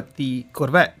 Yes. But the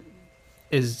Corvette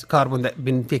is carbon that's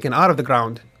been taken out of the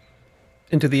ground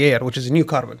into the air, which is new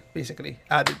carbon, basically,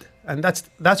 added. And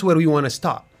that's where we want to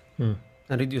stop and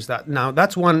reduce that. Now,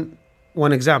 that's one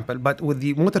example. But with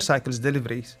the motorcycles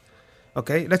deliveries,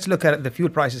 okay, let's look at the fuel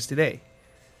prices today.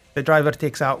 The driver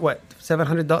takes out,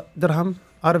 700 dirham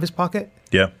out of his pocket?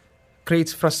 Yeah.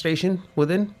 Creates frustration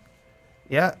within.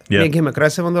 Make him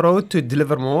aggressive on the road to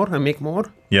deliver more and make more.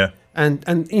 Yeah. And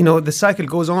the cycle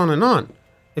goes on and on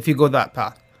if you go that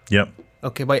path. Yeah.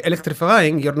 Okay, by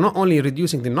electrifying, you're not only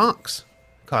reducing the NOx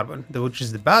carbon, which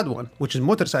is the bad one, which is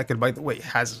motorcycle, by the way,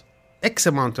 has X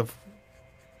amount of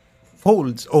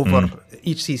folds over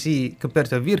each cc compared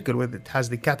to a vehicle where it has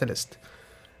the catalyst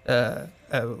than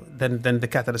the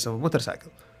catalyst of a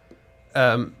motorcycle.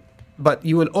 But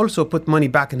you will also put money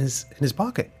back in his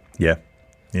pocket. Yeah.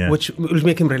 Yeah. Which will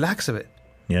make him relax a bit.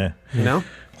 Yeah.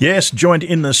 Yes, joined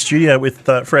in the studio with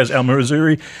Faraz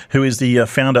Al-Murzuri, who is the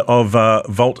founder of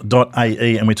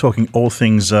Volt.ae, and we're talking all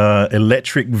things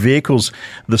electric vehicles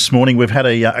this morning. We've had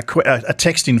a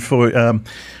text in for you,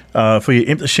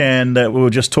 Imtishan, that we were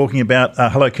just talking about.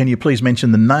 Hello, can you please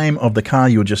mention the name of the car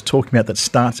you were just talking about that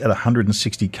starts at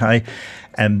 160K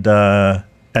and the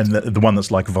one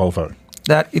that's like Volvo?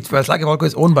 It's like Volvo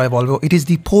is owned by Volvo. It is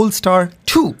the Polestar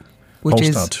 2.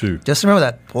 Polestar 2. Just remember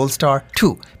that, Polestar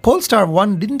 2. Polestar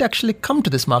 1 didn't actually come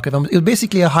to this market. It was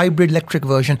basically a hybrid electric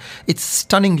version. It's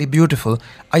stunningly beautiful.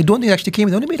 I don't think it actually came.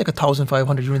 They only made like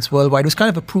 1,500 units worldwide. It was kind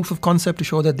of a proof of concept to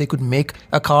show that they could make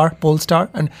a car,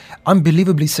 Polestar, and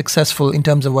unbelievably successful in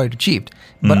terms of what it achieved.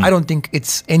 But I don't think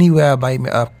it's anywhere by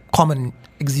common,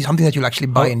 something that you'll actually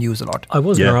buy and use a lot. I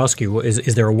was going to ask you,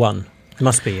 is there a 1?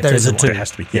 Must be. If there's a 2. There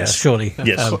has to be. Yes. Surely.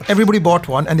 Yes. Everybody bought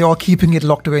one and they're all keeping it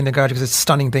locked away in the garage because it's a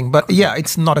stunning thing. But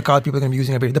it's not a car people are going to be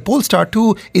using every day. The Polestar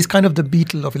 2 is kind of the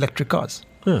Beetle of electric cars.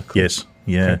 Oh, cool. Yes,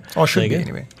 yeah. Or should There be you go.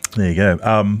 anyway. There you go.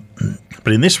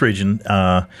 But in this region,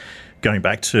 going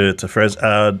back to Faraz,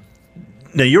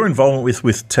 now your involvement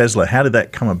with Tesla, how did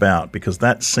that come about? Because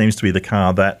that seems to be the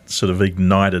car that sort of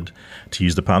ignited, to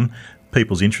use the pun,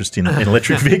 people's interest in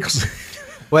electric vehicles.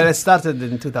 Well, it started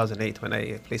in 2008 when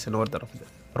I placed an order of the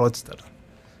Roadster,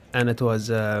 and it was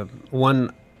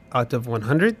 1 out of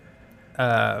 100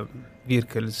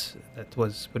 vehicles that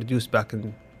was produced back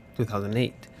in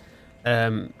 2008.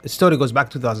 The story goes back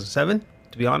to 2007,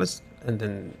 to be honest, and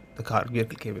then the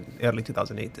vehicle came in early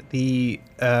 2008.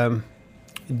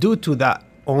 Due to that,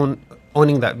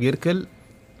 owning that vehicle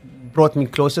brought me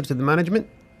closer to the management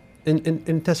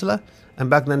in Tesla, and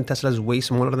back then Tesla's way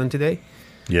smaller than today.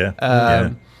 Yeah.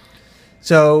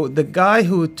 So the guy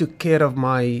who took care of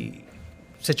my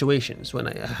situations when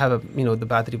I have the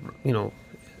battery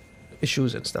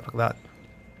issues and stuff like that,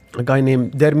 a guy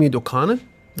named Dermot O'Connell.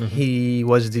 He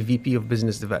was the VP of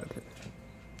business development,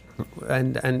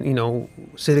 and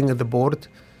sitting at the board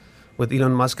with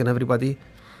Elon Musk and everybody.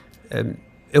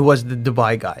 It was the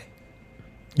Dubai guy.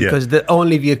 Because the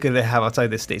only vehicle they have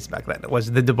outside the States back then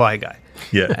was the Dubai guy.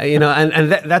 Yeah.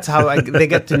 That's how they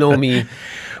get to know me.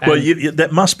 Well,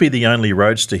 that must be the only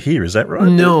Roadster here, is that right?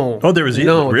 No. Oh, there is it?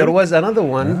 No, Really? there was another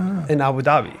one in Abu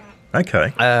Dhabi.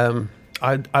 Okay.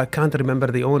 I can't remember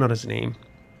the owner's name.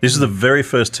 This is the very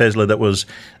first Tesla that was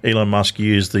Elon Musk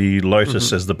used the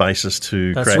Lotus as the basis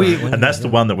to That's create. right. And that's the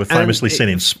one that we're famously And seen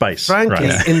in space. Frankly,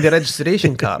 right? in the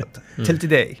registration card, till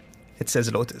today, it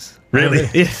says Lotus. Really?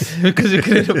 Yes, because we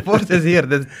couldn't afford it here.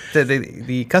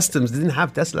 The customs didn't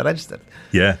have Tesla registered.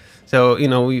 Yeah. So,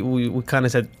 we kind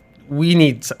of said,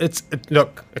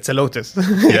 look, it's a Lotus.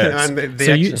 Yes. And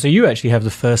they So you actually have the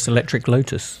first electric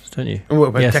Lotus, don't you?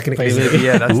 well, Yes, technically, basically. maybe,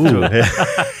 yeah, that's Ooh, true. yeah.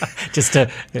 Just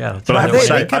to, yeah. But I have to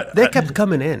say, They kept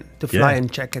coming in to fly Yeah.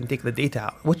 and check and take the data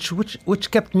out,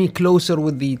 which kept me closer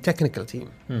with the technical team,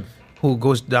 who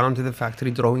goes down to the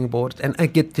factory drawing board, and I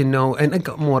get to know, and I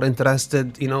got more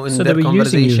interested, in So their they were using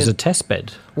conversation. you as a test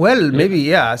bed. Well,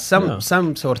 maybe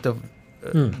some sort of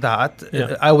that.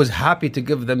 Yeah. I was happy to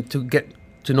give them to get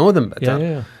to know them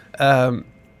better. Yeah.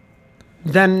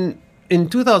 Then in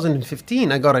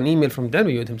 2015, I got an email from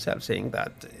Dermot himself saying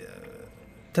that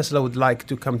Tesla would like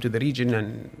to come to the region,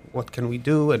 and what can we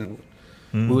do? And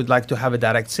we would like to have a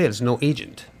direct sales, no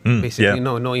agent, basically, yeah.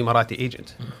 no Emirati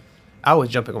agent. I was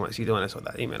jumping on my seat when I saw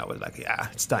that email. I was like, yeah,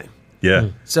 it's time. Yeah.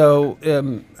 So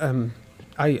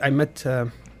I met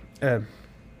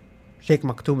Sheikh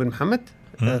Maktoum bin Mohammed,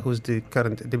 who's the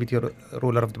current deputy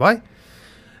ruler of Dubai,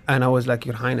 and I was like,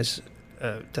 Your Highness,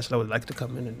 Tesla would like to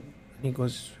come in, and he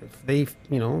goes, if they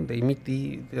meet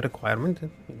the requirement, of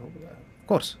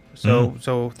course.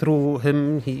 So through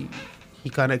him, he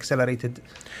kind of accelerated.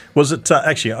 Was it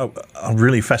actually? I'm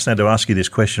really fascinated to ask you this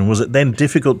question. Was it then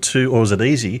difficult to, or was it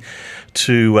easy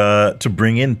to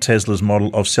bring in Tesla's model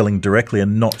of selling directly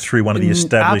and not through one of the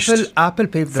established Apple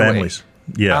paved families?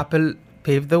 the way. Yeah. Apple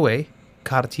paved the way.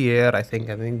 Cartier, I think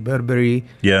Burberry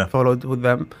Yeah. followed with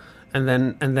them, and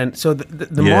then so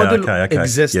the Yeah, model okay,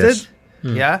 existed, yes.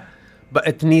 yeah, but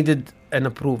it needed an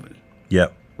approval Yeah.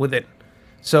 within.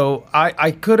 So I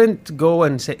couldn't go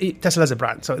and say Tesla's a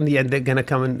brand. So in the end, they're gonna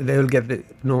come and they will get the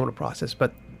normal process.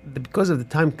 But because of the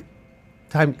time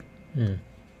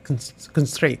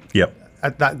constraint Yep.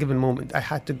 at that given moment, I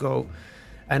had to go.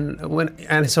 And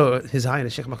so His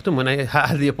Highness Sheikh Maktoum, when I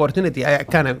had the opportunity, I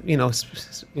kind of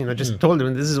just told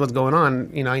him this is what's going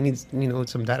on. I need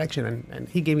some direction, and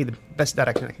he gave me the best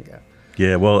direction I can get.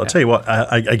 Yeah, well, I'll tell you what,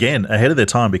 again, ahead of their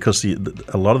time, because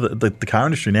a lot of the car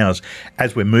industry now is,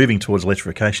 as we're moving towards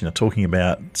electrification, are talking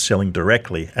about selling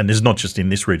directly. And this is not just in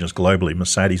this region, it's globally.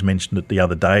 Mercedes mentioned it the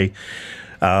other day.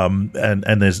 And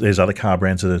there's other car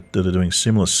brands that are doing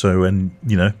similar. So, and,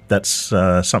 that's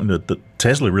something that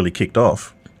Tesla really kicked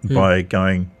off by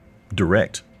going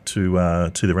direct to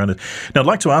the rounders. Now, I'd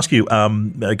like to ask you,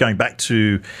 going back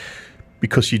to,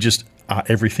 because you just are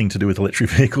everything to do with electric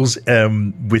vehicles,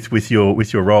 with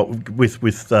your role with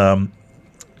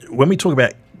when we talk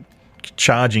about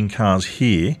charging cars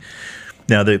here.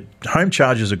 Now, the home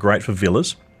chargers are great for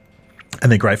villas, and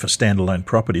they're great for standalone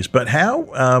properties. But how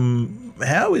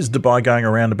is Dubai going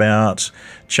around about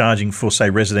charging for, say,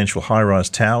 residential high-rise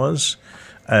towers,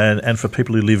 and for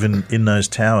people who live in those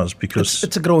towers? Because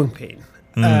it's a growing pain.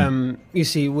 You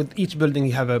see, with each building,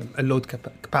 you have a load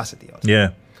capacity also.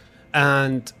 Yeah.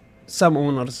 And some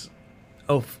owners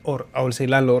or I will say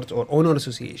landlords or owner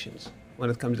associations, when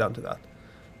it comes down to that,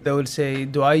 they will say,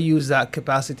 do I use that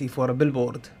capacity for a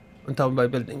billboard on top of my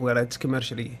building where it's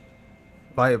commercially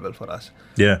viable for us?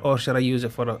 Yeah. Or should I use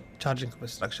it for a charging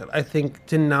infrastructure? I think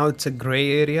till now it's a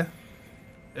gray area.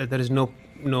 There is no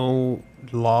no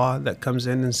law that comes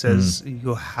in and says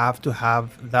you have to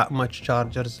have that much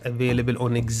chargers available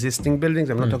on existing buildings.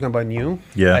 I'm not talking about new.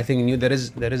 Yeah. I think new there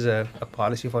is a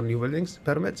policy for new buildings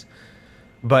permits,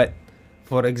 but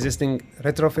for existing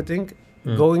retrofitting,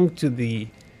 going to the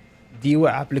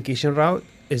DEWA application route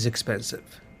is expensive,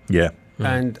 Yeah.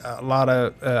 and a lot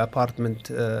of apartment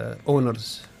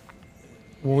owners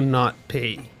will not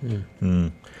pay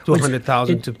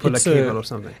 $200,000 to pull a cable or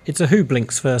something. It's a who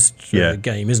blinks first Yeah.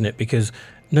 game, isn't it? Because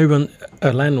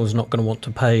a landlord's not going to want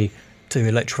to pay to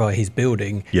electrify his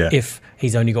building Yeah. if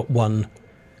he's only got one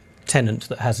tenant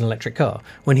that has an electric car.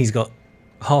 When he's got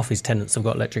half his tenants have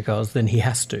got electric cars, then he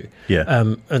has to.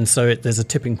 Yeah. And so there's a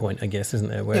tipping point, I guess, isn't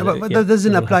there? Where Yeah, but that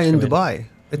doesn't it'll apply have in to come Dubai.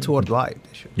 It's worldwide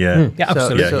issue. Yeah. Yeah, So-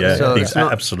 absolutely. Yeah. so Yeah. it's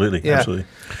not- Absolutely. Yeah. Absolutely.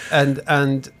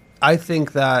 And I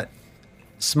think that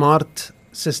smart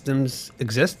systems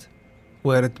exist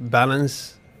where it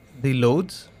balance the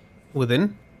loads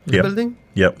within the Yep. building.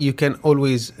 Yep. You can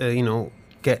always,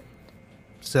 get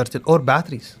certain or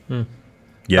batteries.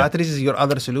 Yeah. Batteries is your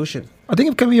other solution. I think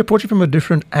it can be approached from a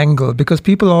different angle because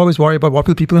people always worry about what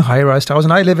will people in high-rise towers,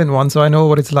 and I live in one, so I know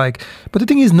what it's like. But the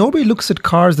thing is, nobody looks at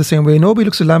cars the same way. Nobody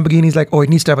looks at Lamborghinis like, oh, it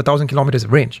needs to have 1,000 kilometers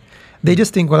of range. They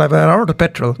just think, well, I've run out of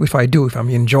petrol. If I'm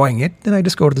enjoying it, then I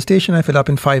just go to the station, I fill up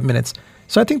in 5 minutes.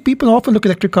 So I think people often look at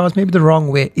electric cars maybe the wrong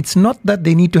way. It's not that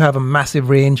they need to have a massive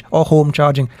range or home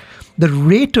charging. The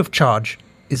rate of charge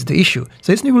is the issue.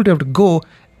 So it's able to have to go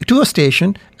to a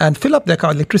station and fill up their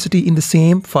car electricity in the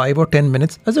same 5 or 10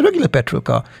 minutes as a regular petrol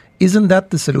car. Isn't that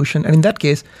the solution? And in that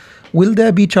case, will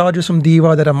there be chargers from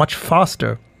DEWA that are much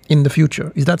faster in the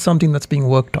future? Is that something that's being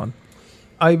worked on?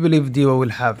 I believe DEWA will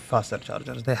have faster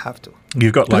chargers. They have to.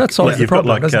 You've got But like that solves the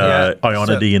problem, doesn't it?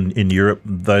 Ionity in Europe,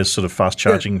 those sort of fast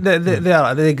charging.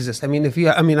 They exist. I mean,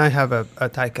 I have a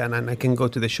Taycan and I can go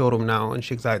to the showroom now on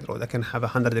Sheikh Zayed Road. I can have a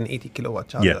 180 kilowatt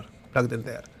charger plugged in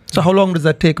there. So how long does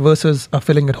that take versus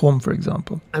filling at home, for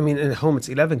example? I mean, at home it's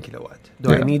 11 kilowatt.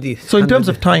 Do I need the? So in terms 100?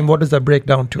 of time, what does that break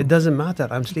down to? It doesn't matter.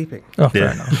 I'm sleeping. Oh, fair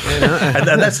Yeah. enough.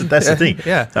 and that's the thing.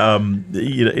 Yeah.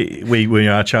 We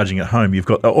are charging at home. You've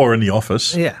got or in the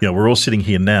office. Yeah. We're all sitting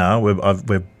here now.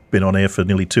 We've been on air for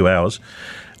nearly 2 hours.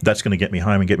 That's going to get me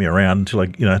home and get me around until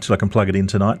I can plug it in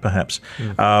tonight, perhaps.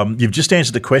 You've just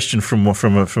answered the question from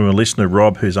a listener,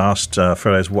 Rob, who's asked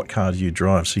Feroz, what car do you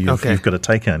drive? So you've got a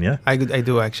Taycan, yeah? I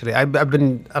do actually. I've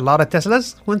been a lot of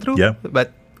Teslas went through. Yeah.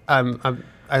 But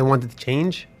I wanted to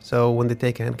change. So when the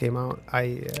Taycan came out,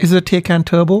 Is it a Taycan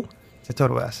Turbo? it's a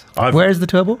Turbo S. Where is the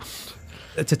turbo?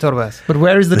 It's a Turbo S. But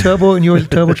where is the turbo in your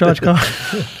turbocharged car?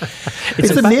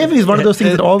 It's the name is one of those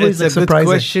things that always it's a good surprises.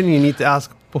 question. You need to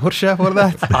ask Porsche for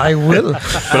that. I will.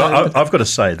 But I've got to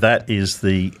say, that is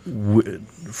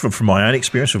from my own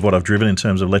experience of what I've driven in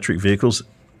terms of electric vehicles,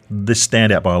 this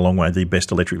stand out by a long way, the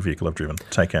best electric vehicle I've driven,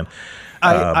 Taycan.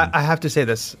 I have to say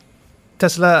this.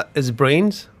 Tesla is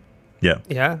brains.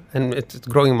 Yeah, And it's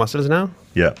growing muscles now.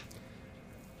 yeah.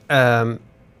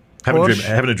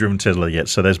 Haven't driven Tesla yet,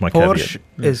 so there's my Porsche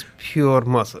caveat. is pure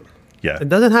muscle. Yeah, It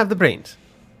doesn't have the brains.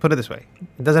 Put it this way.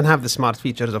 It doesn't have the smart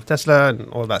features of Tesla and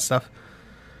all that stuff.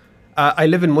 I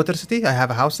live in Motor City. I have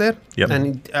a house there. Yep.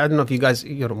 And I don't know if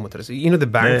you're in Motor City. You know the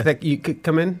bank Yeah. that you could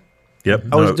come in? yep.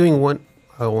 I was No. doing one.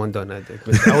 I won't do that.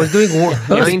 I was doing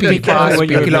Speak 95 what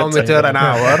you were kilometer an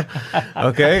hour.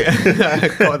 Okay. I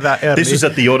caught that early. This was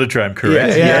at the Autodrome,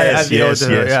 correct? Yeah, at yes, the yes,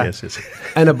 Autodrome, yeah. yes.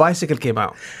 And a bicycle came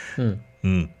out.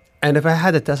 Mm. And if I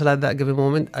had a Tesla at that given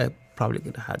moment, I probably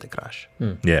could have had a crash.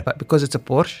 Yeah. But because it's a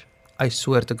Porsche, I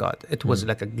swear to God, it was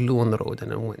like a glue on the road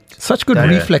and it went. Such good That-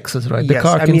 reflexes, right? The Yes,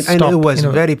 car I can mean, stop. and it was you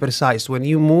know. very precise. When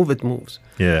you move, it moves.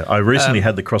 Yeah, I recently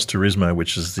had the Cross Turismo,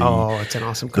 which is It's an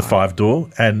awesome the car. 5-door,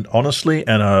 and honestly,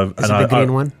 and Is it the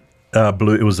green one?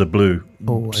 blue. It was a blue.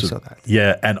 Oh, I saw that.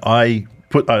 Yeah, and I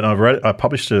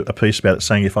published a piece about it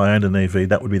saying if I owned an EV,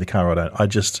 that would be the car I'd own.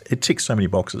 It ticks so many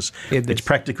boxes. It It's does.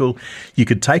 practical. You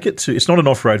could take it to. It's not an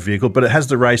off-road vehicle, but it has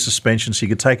the raised suspension, so you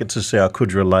could take it to say our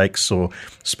Kudra Lakes or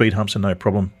speed humps and no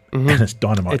problem. And it's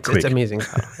dynamite quick. It's amazing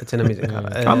car. It's an amazing car.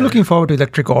 I'm looking forward to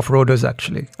electric off-roaders,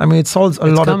 actually. I mean, it solves a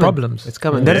lot of problems. It's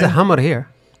coming. There's Yeah. a Hummer here.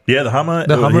 Yeah, the Hummer.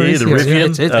 The Hummer here, is the here.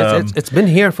 Rivian. It's been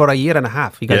here for a year and a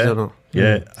half. You guys don't know.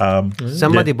 Yeah.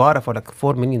 Somebody bought it for like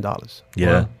 $4 million.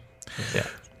 Yeah. Yeah.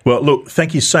 Well, look,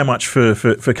 thank you so much for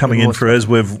coming in for us.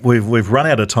 We've run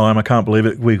out of time. I can't believe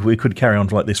it. We could carry on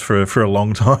like this for a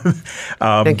long time.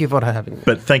 Thank you for having me.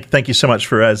 But thank you so much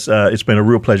for us. It's been a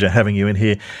real pleasure having you in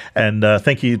here. And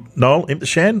thank you, Noel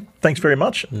Imtishan. Thanks very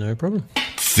much. No problem.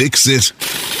 Fix it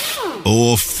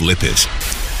or flip it.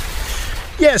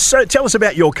 Yes, so tell us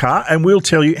about your car and we'll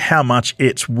tell you how much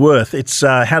it's worth. It's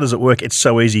how does it work? It's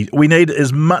so easy. We need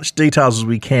as much details as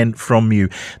we can from you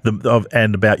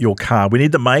and about your car. We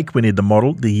need the make, we need the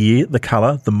model, the year, the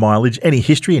colour, the mileage, any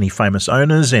history, any famous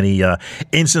owners, any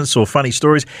incidents or funny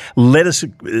stories. Let us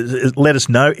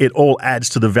know. It all adds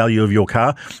to the value of your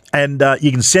car. And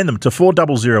you can send them to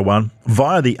 4001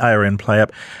 via the ARN Play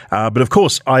app. But of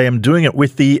course, I am doing it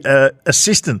with the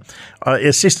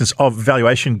assistance of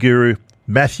valuation guru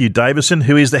Matthew Davison,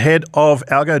 who is the head of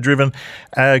Algo Driven.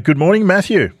 Good morning,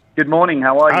 Matthew. Good morning.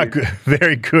 How are you? Good.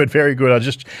 Very good, very good. I was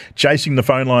just chasing the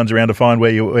phone lines around to find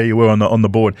where you were on the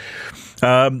board.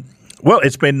 Well,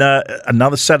 it's been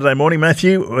another Saturday morning,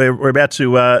 Matthew. We're about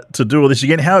to do all this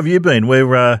again. How have you been?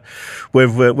 We're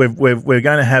going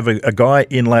to have a guy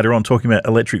in later on talking about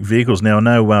electric vehicles. Now I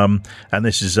know, and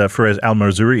this is Faraz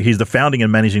Al-Mazroui. He's the founding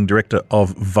and managing director of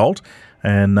Volt.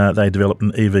 And they developed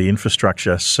an EV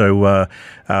infrastructure. So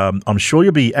I'm sure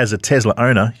you'll be, as a Tesla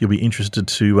owner, you'll be interested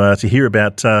to hear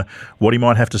about what he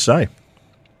might have to say.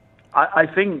 I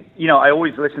think, I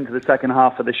always listen to the second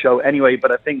half of the show anyway,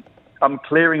 but I think I'm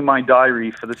clearing my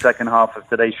diary for the second half of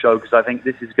today's show because I think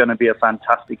this is going to be a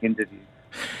fantastic interview.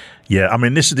 Yeah, I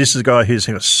mean, this is a guy who's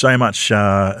got so much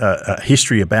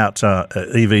history about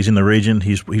EVs in the region.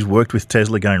 He's worked with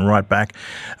Tesla going right back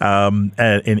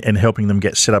and helping them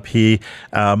get set up here.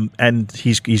 And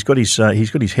he's got his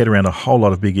head around a whole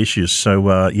lot of big issues.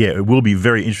 So it will be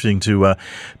very interesting to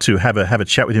have a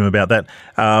chat with him about that.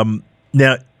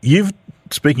 Now,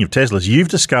 speaking of Teslas, you've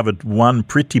discovered one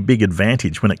pretty big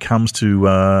advantage when it comes to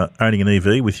owning an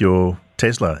EV with your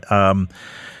Tesla.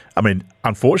 I mean,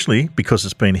 unfortunately, because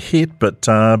it's been hit, but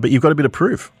you've got a bit of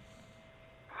proof.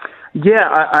 Yeah,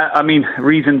 I mean,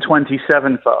 reason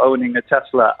 27 for owning a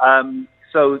Tesla.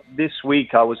 So this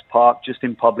week I was parked just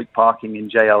in public parking in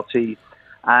JLT,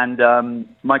 and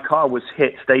my car was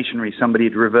hit stationary. Somebody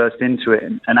had reversed into it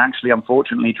and actually,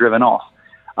 unfortunately, driven off.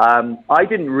 I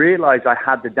didn't realize I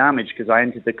had the damage because I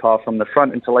entered the car from the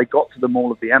front until I got to the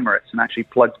Mall of the Emirates and actually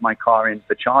plugged my car in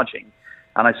for charging.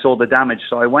 And I saw the damage.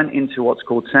 So I went into what's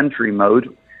called Sentry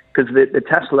mode because the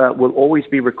Tesla will always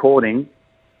be recording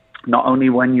not only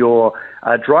when you're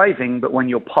driving, but when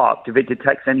you're parked. If it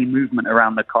detects any movement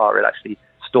around the car, it actually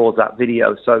stores that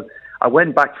video. So I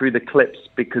went back through the clips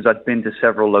because I'd been to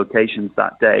several locations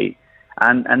that day.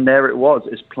 And there it was,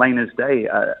 as plain as day.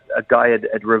 A guy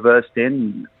had reversed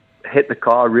in, hit the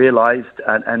car, realized,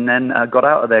 and then got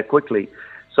out of there quickly.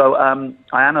 So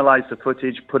I analyzed the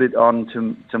footage, put it on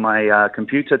to my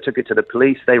computer, took it to the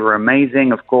police. They were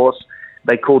amazing, of course.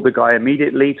 They called the guy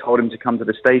immediately, told him to come to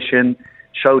the station,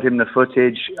 showed him the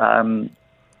footage,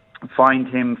 fined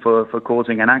him for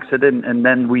causing an accident, and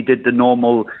then we did the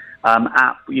normal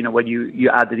app, when you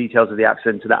add the details of the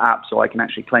accident to the app so I can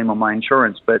actually claim on my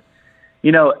insurance. But,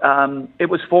 it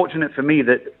was fortunate for me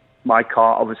that my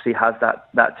car obviously has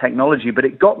that technology, but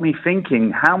it got me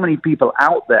thinking how many people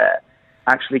out there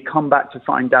actually come back to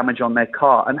find damage on their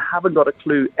car and haven't got a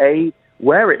clue, A,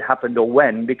 where it happened or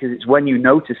when, because it's when you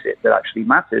notice it that actually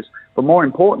matters. But more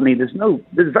importantly, there's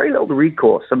very little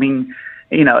recourse. I mean,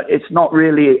 it's not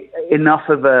really enough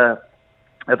of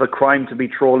a crime to be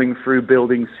trawling through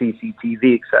buildings,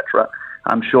 CCTV, etc.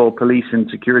 I'm sure police and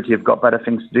security have got better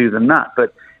things to do than that.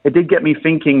 But it did get me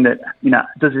thinking that,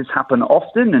 does this happen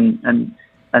often? And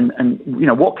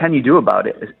what can you do about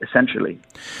it, essentially?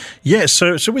 Yeah,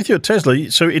 so with your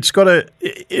Tesla, so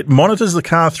it monitors the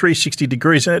car 360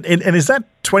 degrees, and is that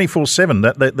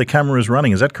 24/7 that the camera is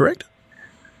running? Is that correct?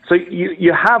 So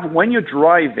you have, when you're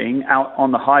driving out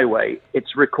on the highway,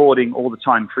 it's recording all the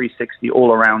time, 360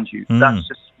 all around you. That's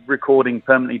just recording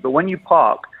permanently. But when you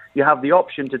park, you have the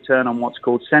option to turn on what's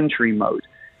called Sentry mode.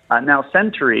 Now,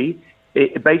 Sentry,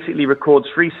 it basically records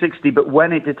 360, but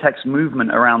when it detects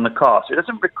movement around the car. So it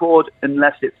doesn't record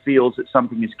unless it feels that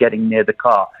something is getting near the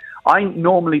car. I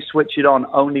normally switch it on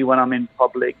only when I'm in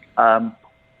public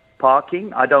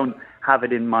parking. I don't have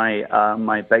it in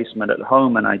my basement at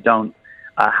home, and I don't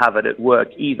have it at work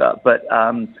either. But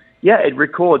it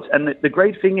records. And the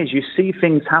great thing is you see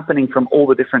things happening from all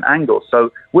the different angles.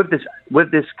 So with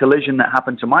this collision that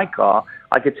happened to my car,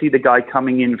 I could see the guy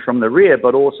coming in from the rear,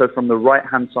 but also from the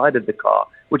right-hand side of the car,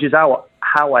 which is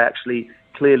how I actually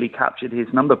clearly captured his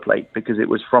number plate, because it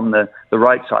was from the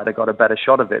right side. I got a better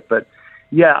shot of it. But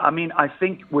yeah, I mean, I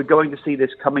think we're going to see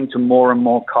this coming to more and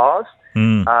more cars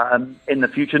in the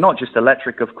future, not just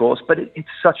electric, of course, but it's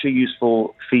such a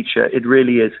useful feature. It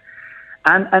really is.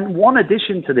 And one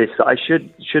addition to this that I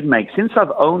should make, since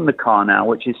I've owned the car now,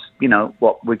 which is,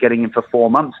 we're getting in for 4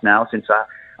 months now since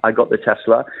I got the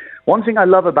Tesla. One thing I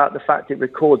love about the fact it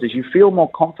records is you feel more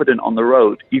confident on the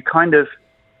road. You kind of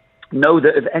know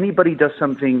that if anybody does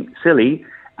something silly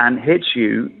and hits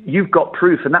you, you've got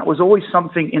proof. And that was always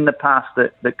something in the past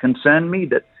that concerned me,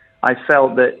 that I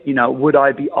felt that, would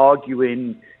I be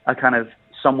arguing a kind of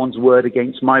someone's word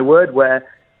against my word, where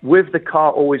with the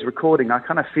car always recording, I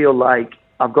kind of feel like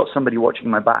I've got somebody watching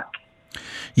my back.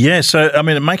 Yeah, so, I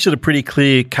mean, it makes it a pretty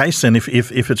clear case then if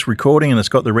it's recording and it's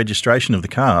got the registration of the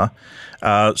car.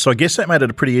 So I guess that made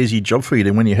it a pretty easy job for you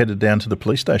then when you headed down to the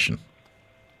police station.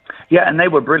 Yeah, and they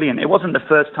were brilliant. It wasn't the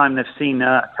first time they've seen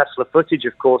Tesla footage,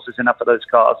 of course, there's enough of those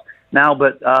cars now,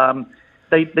 but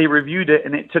they reviewed it,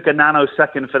 and it took a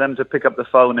nanosecond for them to pick up the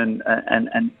phone, and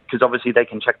because obviously they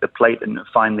can check the plate and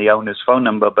find the owner's phone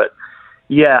number. But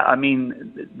yeah, I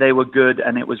mean, they were good,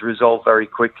 and it was resolved very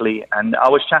quickly. And I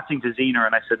was chatting to Zena,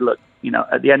 and I said, look,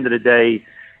 at the end of the day,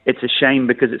 it's a shame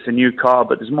because it's a new car,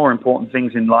 but there's more important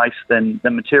things in life than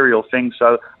material things.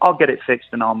 So I'll get it fixed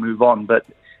and I'll move on. But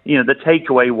the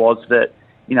takeaway was that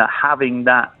having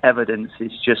that evidence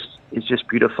is just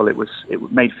beautiful.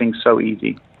 It made things so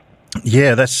easy.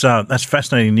 Yeah, that's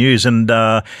fascinating news. And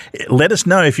let us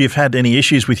know if you've had any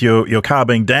issues with your car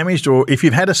being damaged, or if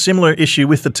you've had a similar issue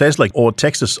with the Tesla, or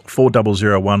text us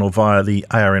 4001 or via the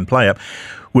ARN Play app.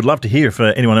 Would love to hear if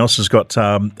anyone else has got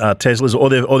Teslas,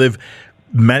 or they've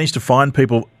managed to find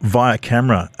people via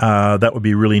camera. That would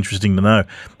be really interesting to know.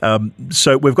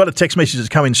 So we've got a text message that's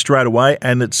coming straight away,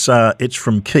 and it's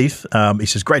from Keith. He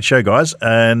says, great show, guys.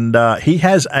 And he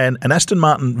has an Aston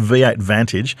Martin V8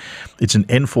 Vantage. It's an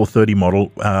N430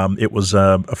 model. It was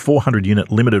a 400-unit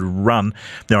limited run.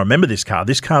 Now, I remember this car.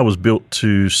 This car was built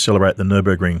to celebrate the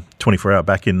Nürburgring 24-hour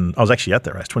back in, I was actually at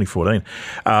that race,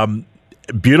 2014.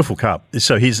 Beautiful car.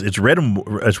 So it's red and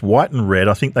it's white and red.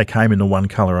 I think they came in one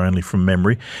colour only from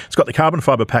memory. It's got the carbon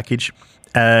fibre package,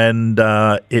 and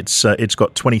it's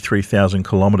got 23,000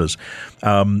 kilometres.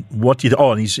 What do you?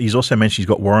 And he's also mentioned he's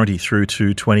got warranty through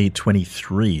to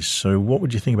 2023. So what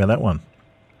would you think about that one?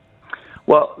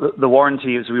 Well, the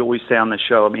warranty, as we always say on the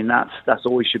show, I mean that's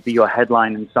always should be your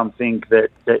headline, and something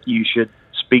that you should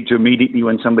speak to immediately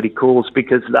when somebody calls,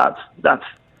 because that's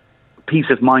peace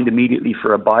of mind immediately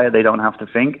for a buyer. They don't have to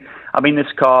think. I mean,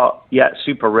 this car,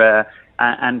 super rare,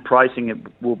 and pricing it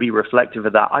will be reflective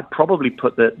of that. I'd probably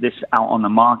put this out on the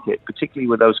market, particularly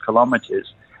with those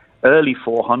kilometers, early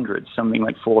 400s, something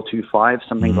like 425,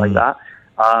 something like that.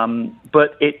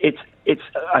 But it's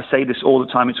I say this all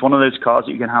the time, it's one of those cars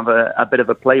that you can have a bit of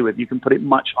a play with. You can put it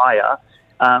much higher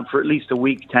for at least a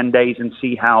week, 10 days, and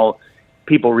see how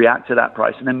people react to that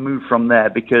price, and then move from there,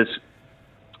 because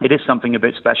it is something a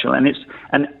bit special,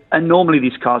 and normally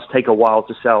these cars take a while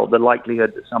to sell. The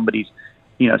likelihood that somebody's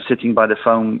sitting by the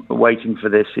phone waiting for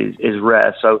this is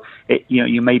rare. So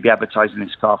you may be advertising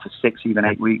this car for 6, even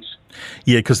 8 weeks.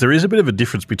 Yeah, because there is a bit of a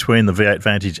difference between the V8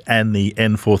 Vantage and the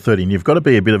N430, and you've got to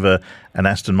be a bit of an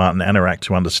Aston Martin anorak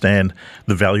to understand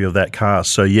the value of that car.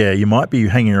 So yeah, you might be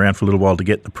hanging around for a little while to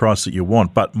get the price that you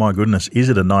want, but my goodness, is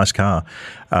it a nice car?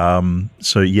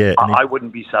 So yeah, I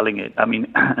wouldn't be selling it. I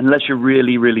mean, unless you're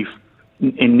really, really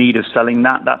in need of selling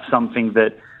that, that's something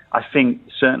that I think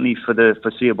certainly for the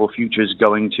foreseeable future is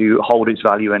going to hold its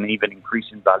value and even increase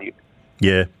in value.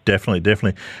 Yeah,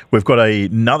 definitely. We've got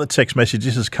another text message.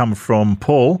 This has come from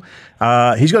Paul.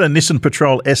 He's got a Nissan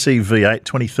Patrol SE V8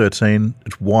 2013.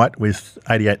 It's white with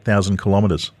 88,000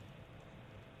 kilometres.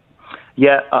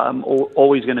 Yeah,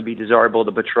 always going to be desirable,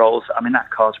 the Patrols. I mean,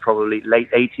 that car's probably late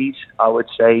 80s, I would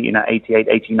say. 88,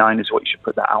 89 is what you should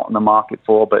put that out on the market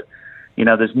for. But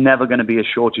there's never going to be a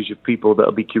shortage of people that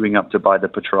will be queuing up to buy the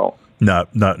Patrol. No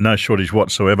shortage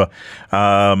whatsoever.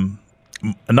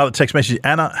 Another text message.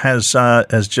 Anna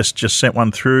has just sent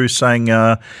one through saying,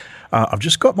 I've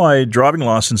just got my driving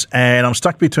license and I'm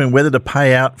stuck between whether to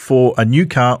pay out for a new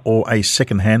car or a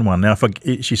second-hand one. Now,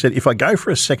 she said, if I go for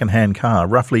a second-hand car,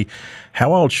 roughly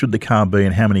how old should the car be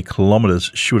and how many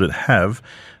kilometres should it have,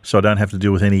 so I don't have to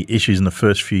deal with any issues in the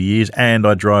first few years, and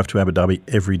I drive to Abu Dhabi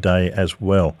every day as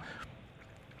well?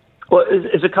 Well,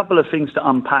 there's a couple of things to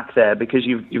unpack there, because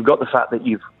you've got the fact that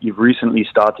you've recently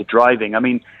started driving. I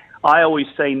mean, I always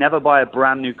say never buy a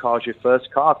brand new car as your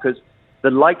first car, because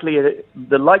the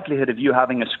likelihood of you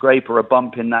having a scrape or a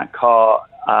bump in that car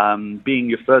being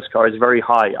your first car is very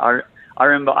high. I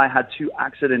remember I had 2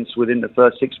 accidents within the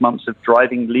first 6 months of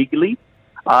driving legally,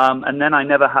 and then I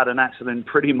never had an accident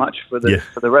pretty much for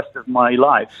the rest of my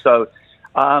life. So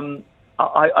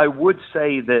I would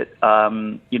say that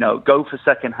go for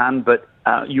secondhand, but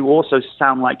you also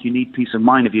sound like you need peace of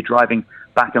mind if you're driving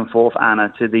back and forth,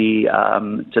 Anna, to the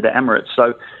Emirates.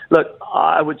 So look,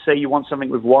 I would say you want something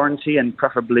with warranty and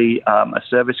preferably a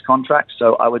service contract.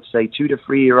 So I would say 2 to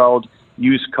 3 year old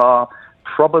used car,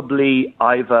 probably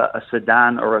either a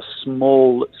sedan or a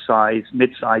small size,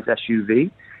 mid-size SUV,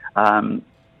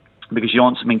 because you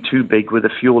want something too big with the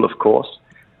fuel, of course.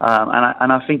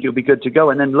 And I think you'll be good to go.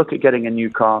 And then look at getting a new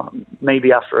car,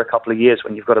 maybe after a couple of years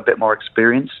when you've got a bit more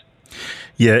experience.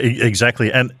 Yeah,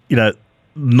 exactly. And,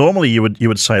 normally you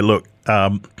would say, look,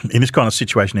 in this kind of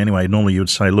situation anyway, normally you would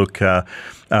say, look,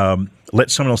 let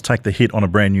someone else take the hit on a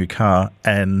brand new car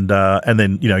and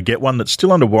then, get one that's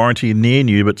still under warranty near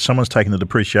new, but someone's taking the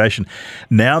depreciation.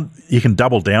 Now you can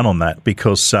double down on that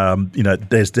because,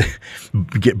 there's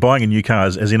buying a new car,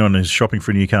 as anyone who's shopping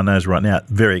for a new car knows right now,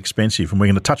 very expensive. And we're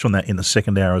going to touch on that in the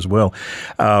second hour as well,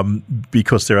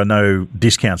 because there are no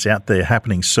discounts out there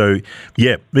happening. So,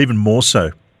 yeah, even more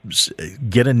so,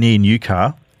 get a near new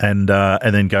car and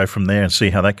then go from there and see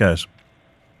how that goes.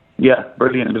 Yeah,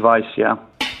 brilliant advice, yeah.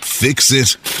 Fix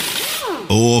it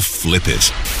or flip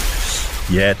it.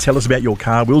 Yeah, tell us about your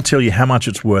car. We'll tell you how much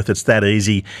it's worth. It's that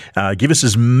easy. Give us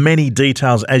as many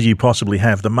details as you possibly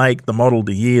have. The make, the model,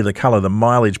 the year, the colour, the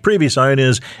mileage, previous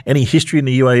owners, any history in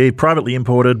the UAE, privately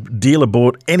imported, dealer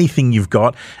bought, anything you've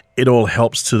got. It all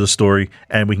helps to the story,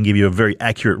 and we can give you a very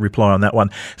accurate reply on that one.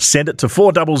 Send it to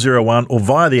 4001 or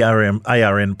via the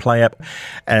ARN Play app.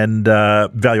 And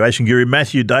Valuation Guru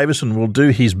Matthew Davison will do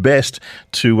his best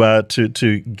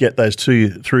to get those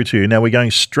through to you. Now, we're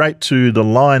going straight to the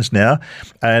lines now,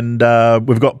 and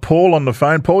we've got Paul on the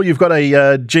phone. Paul, you've got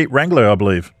a Jeep Wrangler, I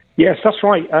believe. Yes, that's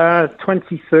right.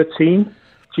 2013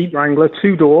 Jeep Wrangler,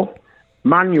 two-door,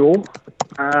 manual,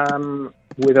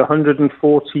 with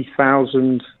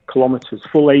 140,000 kilometres,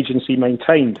 full agency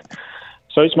maintained.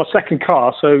 So it's my second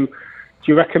car. So do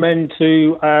you recommend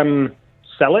to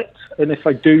sell it? And if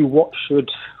I do, what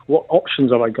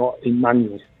options have I got in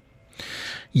manual?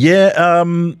 Yeah,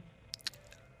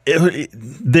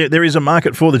 there is a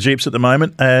market for the Jeeps at the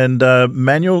moment, and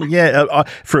manual. Yeah,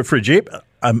 for a Jeep,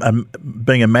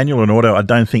 being a manual and auto, I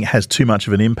don't think has too much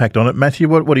of an impact on it. Matthew,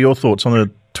 what are your thoughts on the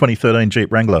 2013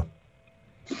 Jeep Wrangler?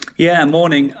 Yeah,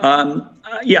 morning.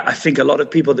 I think a lot of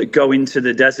people that go into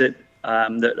the desert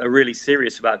that are really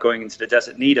serious about going into the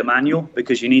desert need a manual,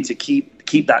 because you need to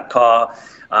keep that car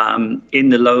in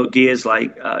the low gears,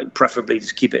 preferably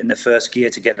just keep it in the first gear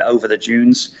to get over the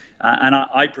dunes. And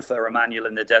I prefer a manual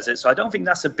in the desert, so I don't think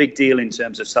that's a big deal in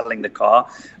terms of selling the car.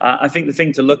 I think the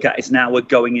thing to look at is now we're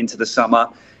going into the summer,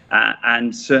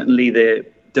 and certainly the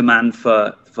demand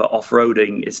for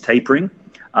off-roading is tapering.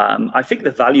 I think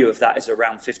the value of that is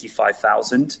around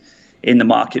 55,000 in the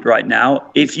market right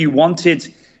now. If you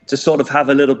wanted to sort of have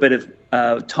a little bit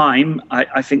of time,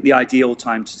 I think the ideal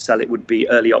time to sell it would be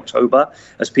early October,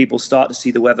 as people start to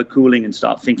see the weather cooling and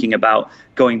start thinking about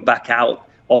going back out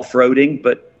off-roading.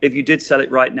 But if you did sell it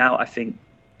right now, I think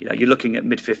you're looking at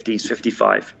mid-50s,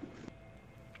 55.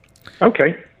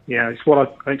 Okay, yeah, it's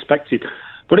what I expected.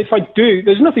 But if I do,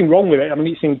 there's nothing wrong with it. I mean,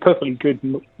 it's in perfectly good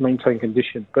maintained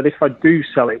condition. But if I do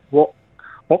sell it, what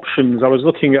options? I was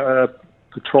looking at a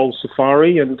Patrol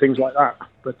Safari and things like that.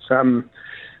 But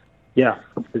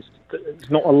there's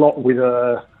not a lot with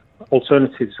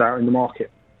alternatives out in the market.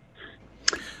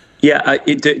 Yeah,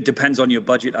 it depends on your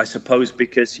budget, I suppose,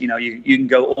 because you can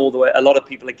go all the way. A lot of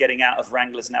people are getting out of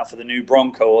Wranglers now for the new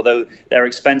Bronco, although they're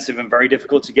expensive and very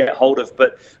difficult to get hold of.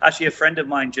 But actually, a friend of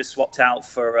mine just swapped out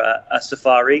for a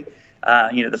Safari,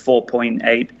 the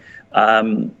 4.8,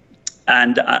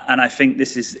 and I think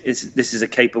this is a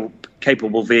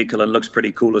capable vehicle and looks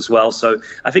pretty cool as well. So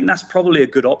I think that's probably a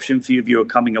good option for you if you are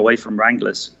coming away from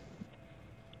Wranglers.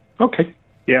 Okay,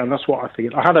 yeah, and that's what I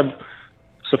figured. I had a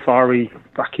Safari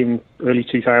back in early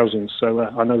 2000s, so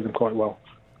I know them quite well.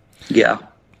 Yeah.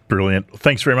 Brilliant.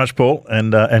 Thanks very much, Paul,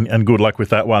 and good luck with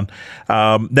that one.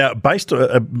 Now,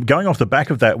 going off the back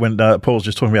of that, when Paul's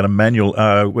just talking about a manual,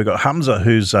 we've got Hamza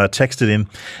who's texted in,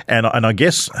 and I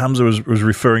guess Hamza was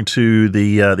referring to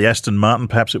the Aston Martin,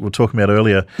 perhaps that we were talking about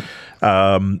earlier.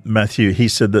 Matthew, he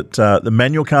said that the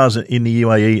manual cars in the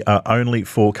UAE are only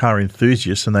for car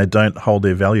enthusiasts, and they don't hold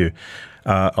their value.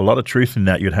 A lot of truth in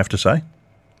that, you'd have to say.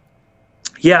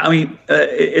 Yeah, I mean,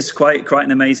 it's quite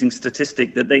an amazing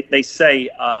statistic that they say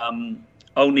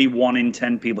only 1 in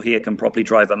 10 people here can properly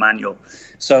drive a manual.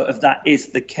 So if that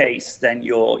is the case, then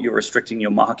you're restricting your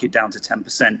market down to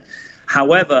 10%.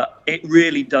 However, it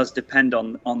really does depend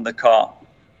on the car.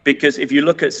 Because if you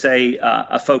look at, say,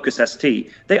 a Focus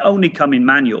ST, they only come in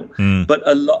manual. But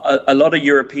a lot of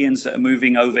Europeans that are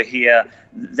moving over here,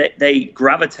 they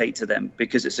gravitate to them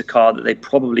because it's a car that they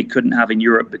probably couldn't have in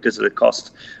Europe because of the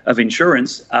cost of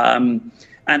insurance. And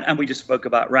we just spoke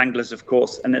about Wranglers, of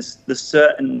course, and there's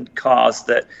certain cars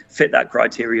that fit that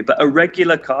criteria. But a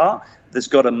regular car, that's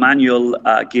got a manual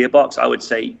gearbox, I would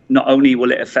say not only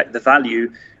will it affect the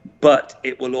value, but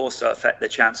it will also affect the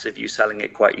chance of you selling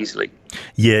it quite easily.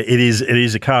 Yeah, it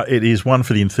is a car. It is one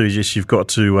for the enthusiasts. You've got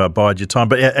to bide your time.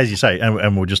 But as you say,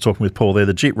 and we're just talking with Paul there,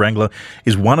 the Jeep Wrangler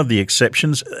is one of the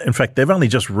exceptions. In fact, they've only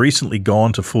just recently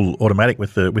gone to full automatic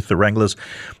with the Wranglers,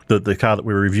 the car that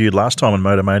we reviewed last time on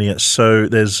Motormania. So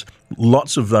there's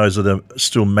lots of those that are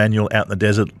still manual out in the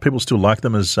desert. People still like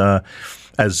them as the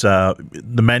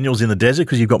manuals in the desert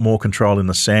because you've got more control in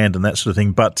the sand and that sort of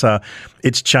thing. But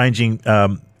it's changing.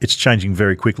 It's changing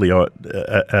very quickly,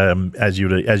 as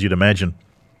you'd imagine.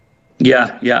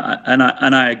 Yeah, and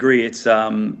I agree. It's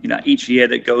each year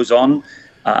that goes on,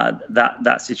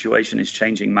 that situation is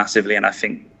changing massively, and I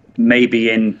think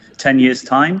maybe in 10 years'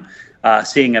 time,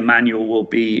 seeing a manual will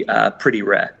be pretty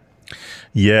rare.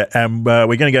 Yeah, and we're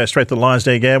going to go straight to the lines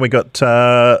there again. We got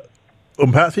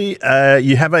Umpathi.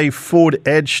 You have a Ford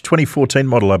Edge 2014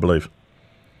 model, I believe.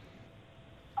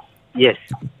 Yes.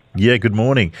 Yeah, good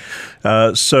morning.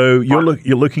 So you're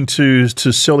looking to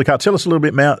sell the car. Tell us a little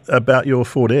bit about your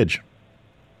Ford Edge.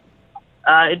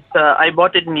 I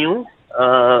bought it new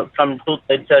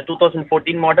it's a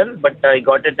 2014 model, but I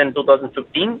got it in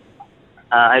 2015.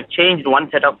 I've changed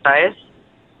one set of tires.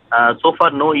 So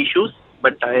far, no issues.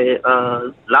 But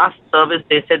last service,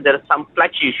 they said there is some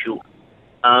clutch issue,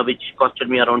 which costed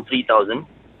me around 3,000.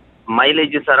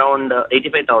 Mileage is around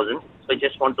 85,000. So I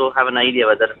just want to have an idea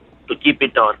whether to keep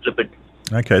it or flip it.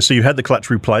 Okay, so you had the clutch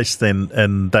replaced then,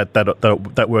 and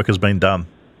that work has been done.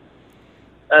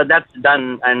 That's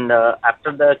done, and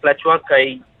after the clutch work,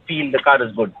 I feel the car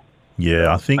is good.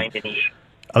 Yeah, I think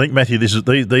Matthew, these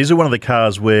are one of the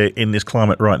cars where in this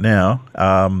climate right now,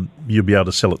 you'll be able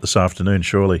to sell it this afternoon,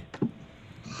 surely.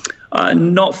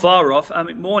 Not far off.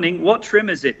 Morning. What trim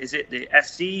is it? Is it the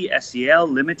SE, SEL,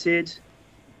 Limited?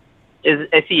 Is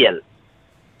SEL.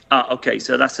 Okay,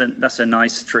 so that's a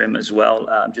nice trim as well.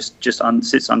 Just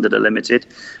sits under the Limited.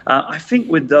 I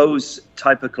think with those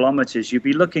type of kilometers, you'd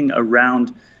be looking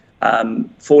around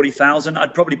 40,000.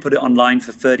 I'd probably put it online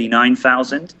for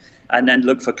 39,000, and then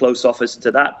look for close offers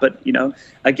to that. But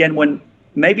again, when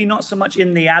maybe not so much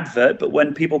in the advert, but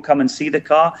when people come and see the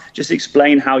car, just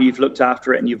explain how you've looked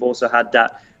after it and you've also had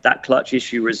that clutch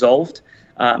issue resolved.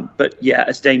 But yeah,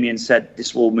 as Damien said,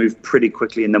 this will move pretty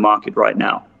quickly in the market right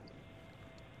now.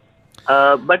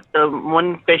 But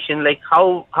one question, like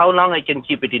how long I can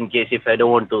keep it in case if I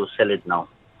don't want to sell it now?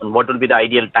 And what will be the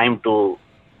ideal time to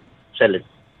sell it?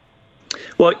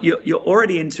 Well, you're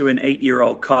already into an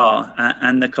 8-year-old car,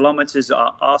 and the kilometers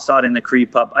are starting to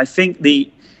creep up. I think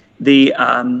the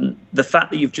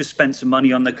fact that you've just spent some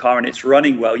money on the car and it's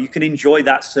running well, you can enjoy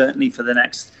that certainly for the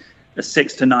next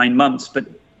 6 to 9 months. But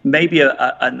maybe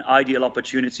an ideal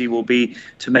opportunity will be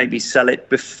to maybe sell it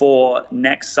before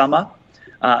next summer.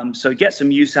 So get some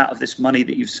use out of this money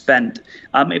that you've spent.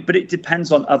 But it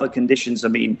depends on other conditions. I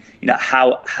mean,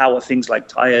 how are things like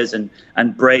tires and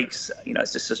brakes?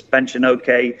 Is the suspension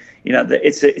okay?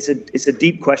 It's a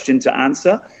deep question to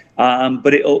answer.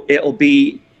 But it'll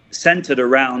be centered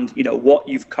around what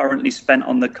you've currently spent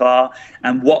on the car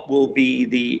and what will be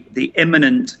the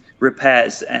imminent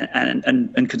repairs and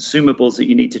consumables that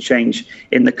you need to change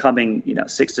in the coming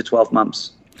 6 to 12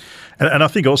 months. And I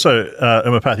think also,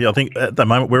 Umapathi, I think at the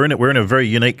moment we're in a very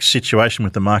unique situation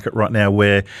with the market right now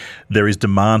where there is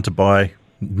demand to buy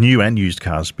new and used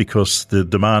cars because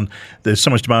there's so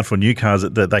much demand for new cars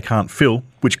that they can't fill,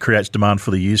 which creates demand for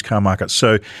the used car market.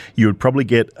 So you would probably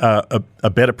get a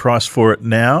better price for it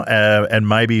now, and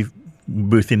maybe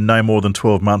within no more than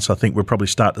 12 months, I think we'll probably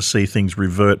start to see things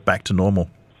revert back to normal.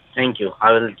 Thank you.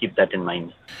 I will keep that in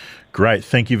mind. Great,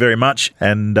 thank you very much.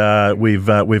 And we've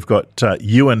got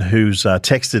Ewan who's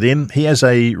texted in. He has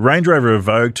a Range Rover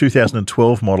Evoque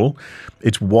 2012 model.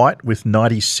 It's white with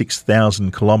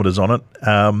 96,000 kilometres on it.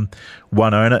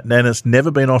 One owner, and it's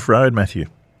never been off-road, Matthew.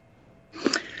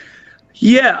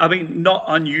 Yeah, I mean, not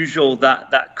unusual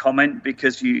that comment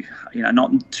because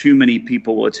not too many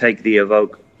people will take the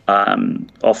Evoque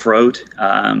off-road.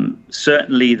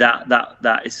 Certainly,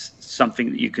 that is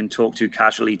something that you can talk to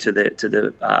casually to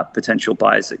the potential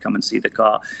buyers that come and see the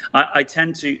car.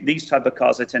 These type of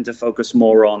cars, I tend to focus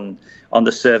more on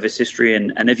the service history,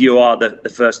 and if you are the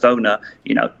first owner,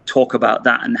 talk about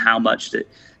that and how much that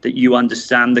you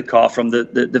understand the car from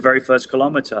the very first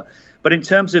kilometer. But in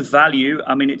terms of value,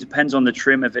 I mean, it depends on the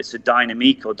trim, if it's a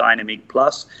Dynamique or Dynamique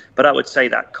Plus. But I would say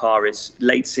that car is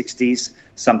late 60s,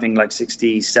 something like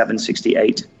 67,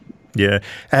 68. Yeah.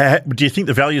 Do you think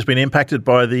the value has been impacted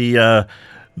by the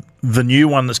the new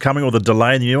one that's coming, or the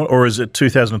delay in the new one, or is it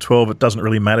 2012? It doesn't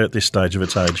really matter at this stage of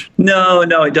its age. No,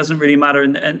 it doesn't really matter.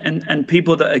 And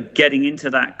people that are getting into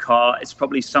that car, it's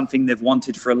probably something they've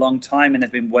wanted for a long time, and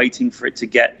they've been waiting for it to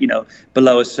get,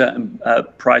 below a certain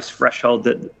price threshold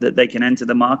that they can enter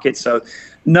the market. So,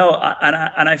 no,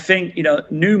 and I think,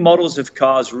 new models of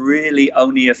cars really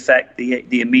only affect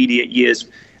the immediate years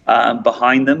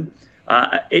behind them.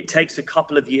 It takes a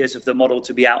couple of years of the model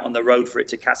to be out on the road for it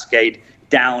to cascade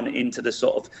down into the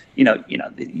sort of,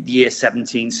 the year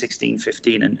 17, 16,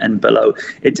 15 and below.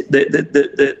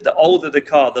 The older the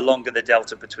car, the longer the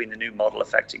delta between the new model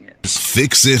affecting it.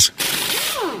 Fix it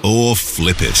or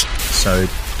flip it. So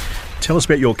tell us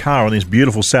about your car on this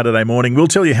beautiful Saturday morning. We'll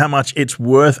tell you how much it's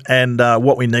worth, and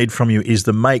what we need from you is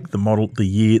the make, the model, the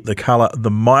year, the colour, the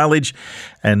mileage,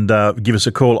 and give us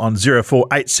a call on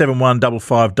 04871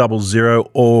 5500,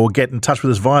 or get in touch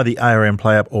with us via the ARM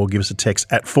Play app, or give us a text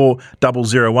at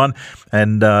 4001,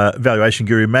 and Valuation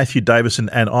Guru Matthew Davison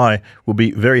and I will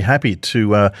be very happy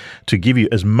to give you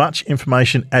as much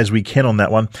information as we can on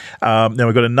that one. Now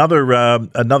we've got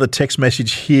another text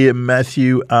message here,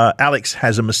 Matthew. Alex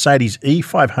has a Mercedes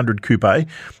E500 Coupe,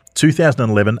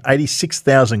 2011,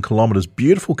 86,000 kilometres,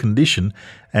 beautiful condition,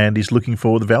 and is looking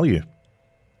for the value.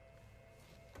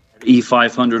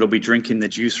 E500 will be drinking the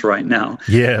juice right now.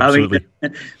 Yeah, absolutely.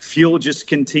 Fuel just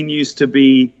continues to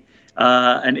be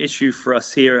an issue for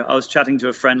us here. I was chatting to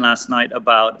a friend last night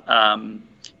about,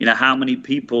 how many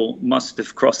people must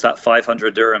have crossed that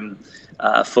 500 dirham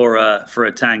for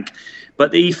a tank.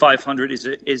 But the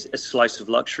E500 is a slice of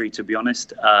luxury, to be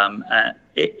honest.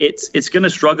 It's going to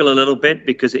struggle a little bit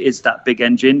because it is that big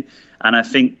engine, and I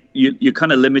think you're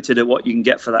kind of limited at what you can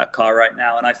get for that car right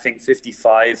now. And I think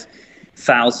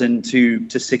 55,000 to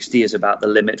 60 is about the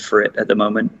limit for it at the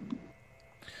moment.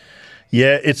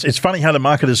 Yeah, it's funny how the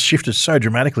market has shifted so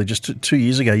dramatically. Just 2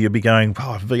 years ago, you'd be going,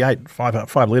 V8,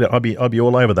 5 litre. I'd be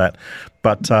all over that.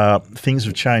 But things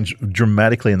have changed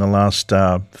dramatically in the last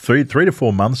 3 to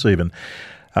 4 months even.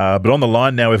 But on the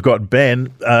line now, we've got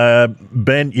Ben.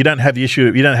 Ben, you don't have the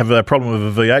issue. You don't have a problem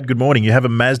with a V8. Good morning. You have a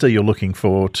Mazda you're looking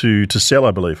for to sell,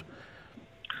 I believe.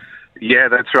 Yeah,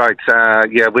 that's right.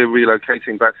 We're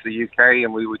relocating back to the UK,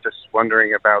 and we were just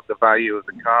wondering about the value of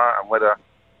the car and whether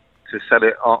to sell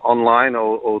it online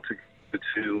or to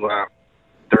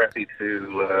directly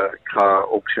to a car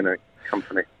auction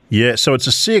company. Yeah, so it's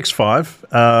a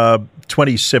CX-5,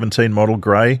 2017 model,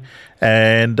 grey.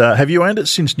 And have you owned it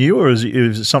since new, or is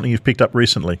it something you've picked up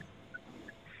recently?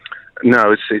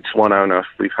 No, it's one owner.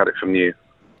 We've had it from new.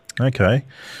 Okay.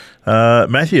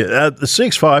 Matthew, the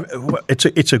CX-5,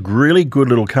 it's a really good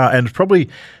little car, and it's probably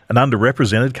an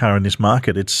underrepresented car in this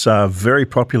market. It's very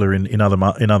popular in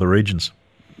other regions.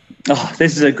 Oh,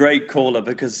 this is a great caller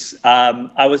because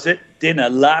I was at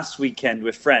dinner last weekend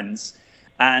with friends,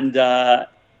 and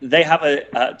they have a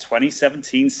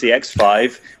 2017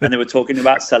 CX-5, and they were talking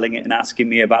about selling it and asking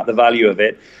me about the value of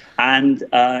it. And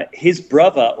his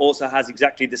brother also has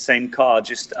exactly the same car,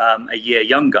 just a year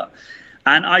younger.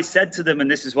 And I said to them,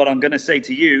 and this is what I'm going to say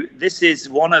to you, this is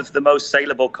one of the most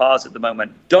saleable cars at the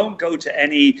moment. Don't go to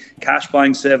any cash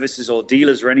buying services or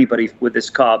dealers or anybody with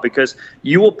this car, because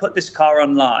you will put this car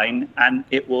online and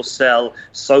it will sell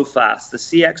so fast. The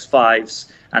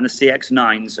CX-5s and the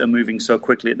CX-9s are moving so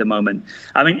quickly at the moment.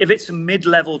 I mean, if it's a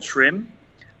mid-level trim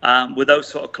with those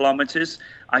sort of kilometers,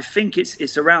 I think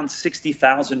it's around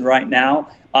 60,000 right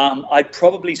now. I'd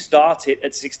probably start it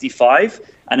at 65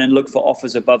 and then look for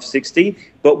offers above 60,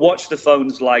 but watch the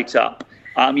phones light up.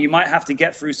 You might have to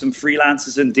get through some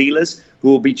freelancers and dealers who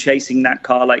will be chasing that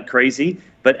car like crazy,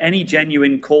 but any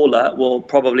genuine caller will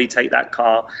probably take that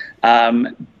car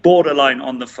borderline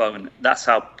on the phone. That's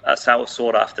how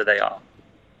sought after they are.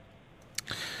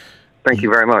 Thank you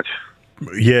very much.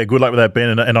 Yeah, good luck with that,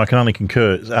 Ben, and I can only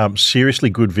concur. Seriously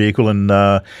good vehicle, and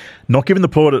not given the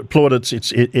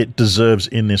plaudits it deserves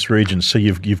in this region. So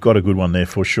you've got a good one there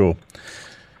for sure.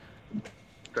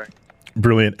 Great.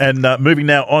 Brilliant. And moving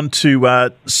now on to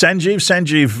Sanjeev.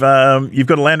 Sanjeev, you've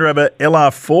got a Land Rover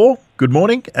LR4. Good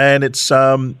morning, and it's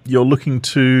you're looking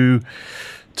to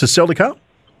sell the car?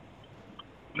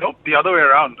 Nope, the other way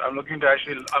around. I'm looking for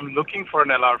an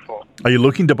LR4. Are you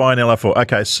looking to buy an LR4?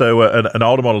 Okay, so an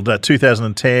older model,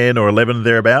 2010 or 11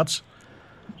 thereabouts?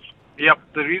 Yep.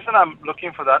 The reason I'm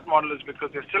looking for that model is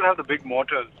because they still have the big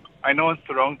motors. I know it's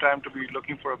the wrong time to be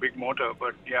looking for a big motor,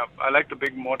 but yeah, I like the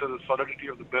big motor, the solidity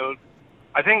of the build.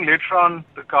 I think later on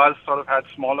the cars sort of had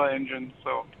smaller engines,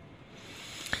 so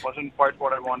it wasn't quite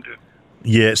what I wanted.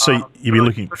 Yeah, so you'd be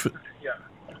looking for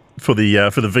the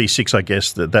V6, I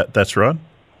guess. That's right.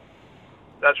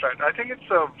 That's right. I think it's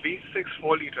a V6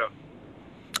 4-liter.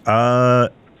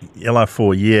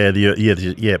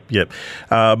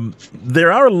 LR4,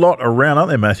 there are a lot around, aren't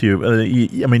there, Matthew?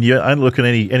 I mean, you only look at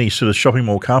any sort of shopping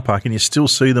mall car park, and you still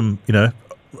see them,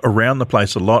 around the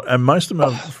place a lot, and most of them,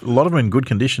 a lot of them in good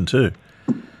condition too.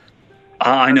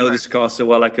 I know this car so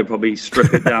well, I could probably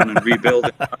strip it down and rebuild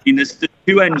it. I mean, there's the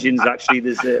two engines, actually.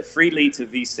 There's a 3-litre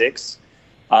V6,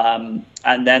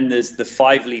 and then there's the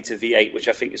 5-litre V8, which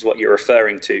I think is what you're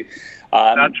referring to.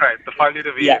 That's right, the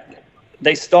 5-litre V8. Yeah,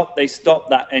 they stopped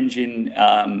that engine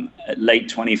late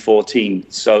 2014,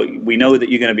 so we know that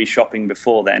you're going to be shopping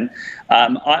before then.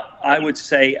 I would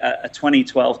say a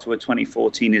 2012 to a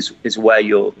 2014 is where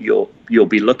you'll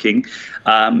be looking.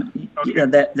 They're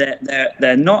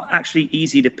not actually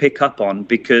easy to pick up on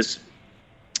because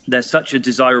they're such a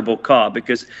desirable car,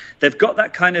 because they've got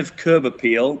that kind of curb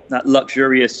appeal, that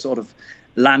luxurious sort of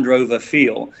Land Rover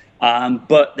feel,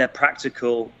 but they're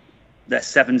practical. They're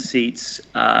 7 seats,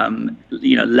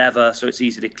 leather, so it's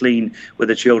easy to clean with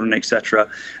the children, etc.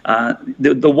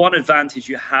 The one advantage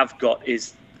you have got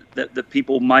is that the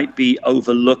people might be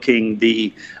overlooking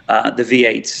the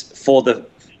V8s for the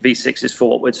V6s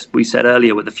for what we said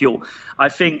earlier with the fuel. I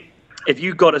think if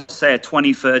you got to say a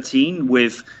 2013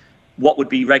 with what would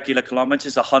be regular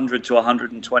kilometers, 100 to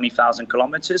 120,000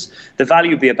 kilometers, the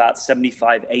value would be about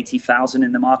 75, 80,000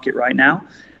 in the market right now.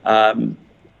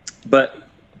 But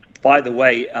by the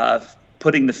way,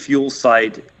 putting the fuel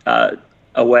side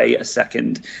away a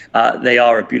second, they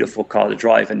are a beautiful car to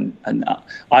drive, and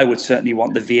I would certainly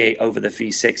want the V8 over the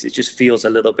V6. It just feels a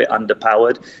little bit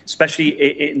underpowered, especially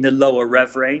in the lower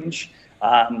rev range.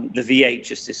 The V8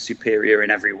 just is superior in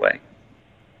every way.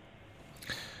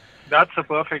 That's a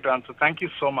perfect answer. Thank you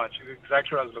so much. It's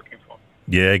exactly what I was looking for.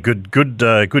 Yeah, good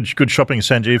shopping,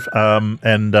 Sanjeev. I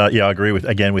agree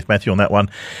with Matthew on that one.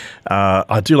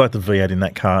 I do like the V8 in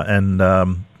that car, and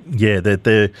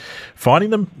they're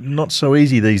finding them not so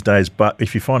easy these days. But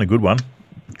if you find a good one,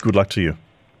 good luck to you.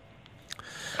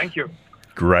 Thank you.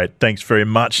 Great, thanks very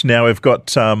much. Now we've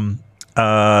got have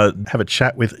a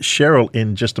chat with Cheryl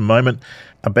in just a moment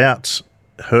about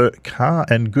her car.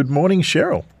 And good morning,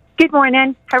 Cheryl. Good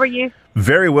morning. How are you?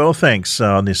 Very well, thanks.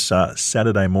 On this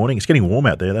Saturday morning, it's getting warm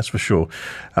out there, that's for sure.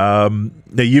 Now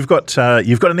you've got an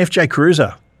FJ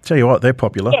Cruiser. Tell you what, they're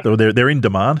popular. Yes. They're in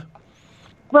demand.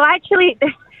 Well, actually,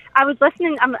 I was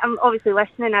listening. I'm obviously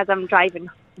listening as I'm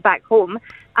driving back home,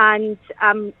 and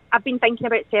I've been thinking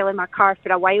about selling my car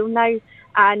for a while now.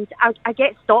 And I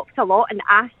get stopped a lot and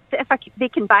asked if they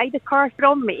can buy the car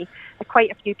from me.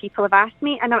 Quite a few people have asked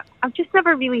me, and I'm just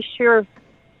never really sure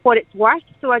what it's worth,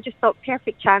 so I just thought,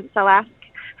 perfect chance, I'll ask.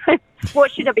 What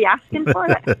should I be asking for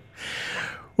it?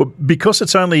 Well, because the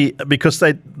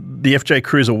FJ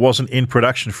Cruiser wasn't in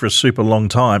production for a super long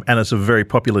time, and it's a very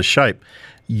popular shape,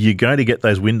 you're going to get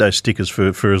those window stickers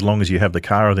for as long as you have the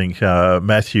car. I think,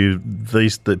 Matthew,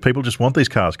 the people just want these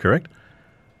cars, correct?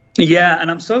 Yeah,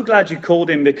 and I'm so glad you called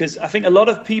in, because I think a lot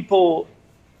of people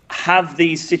have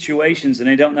these situations and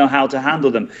they don't know how to handle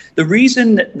them. The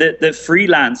reason that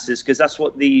freelancers, because that's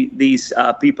what these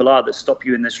people are that stop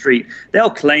you in the street, they'll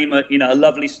claim a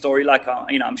lovely story like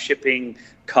I'm shipping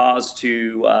cars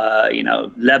to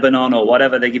Lebanon or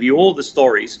whatever. They give you all the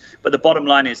stories, but the bottom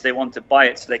line is they want to buy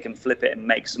it so they can flip it and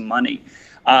make some money.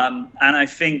 And I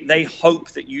think they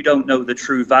hope that you don't know the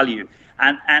true value,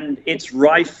 and it's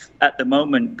rife at the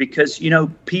moment because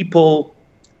people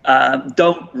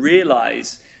don't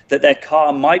realize that their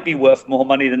car might be worth more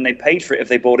money than they paid for it if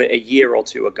they bought it a year or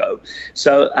two ago.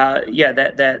 So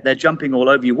they're jumping all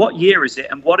over you. What year is it,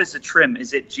 and what is the trim?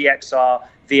 Is it GXR,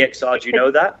 VXR? Do you know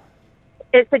that?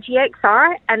 It's a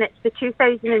GXR, and it's the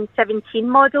 2017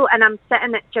 model, and I'm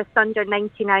sitting at just under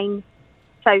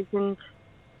 99,000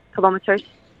 kilometers.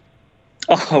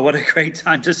 Oh, what a great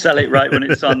time to sell it right when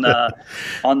it's on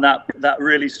that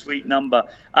really sweet number.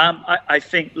 I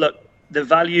think, look, the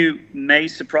value may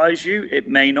surprise you, it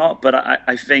may not, but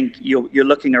I think you're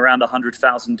looking around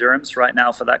 100,000 dirhams right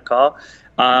now for that car.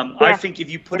 I think if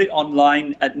you put it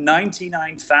online at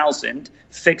 99,000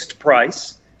 fixed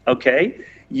price, okay,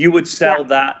 you would sell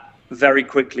that very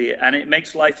quickly, and it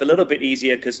makes life a little bit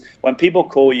easier because when people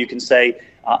call, you can say,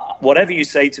 whatever you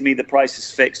say to me, the price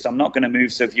is fixed. I'm not going to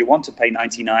move. So if you want to pay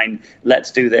 99,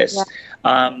 let's do this.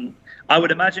 Yeah. I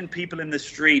would imagine people in the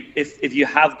street, if you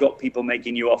have got people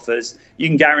making you offers, you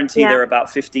can guarantee they're about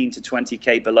 15 to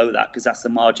 20K below that because that's the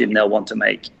margin they'll want to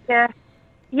make. Yeah.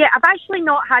 Yeah, I've actually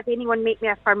not had anyone make me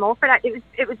a firm offer.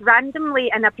 It was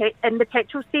randomly in the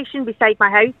petrol station beside my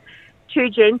house. Two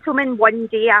gentlemen, one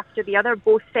day after the other,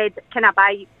 both said,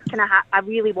 I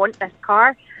really want this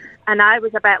car. And I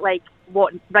was a bit like,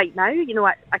 what, right now?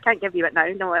 I can't give you it now.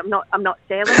 No, I'm not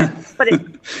selling it. But it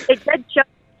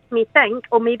me think,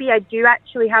 oh, maybe I do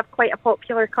actually have quite a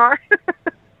popular car.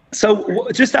 So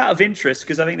just out of interest,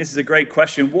 because I think this is a great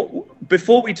question,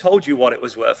 before we told you what it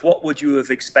was worth, what would you have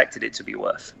expected it to be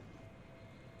worth?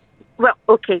 Well,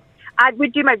 okay. I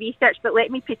would do my research, but let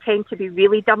me pretend to be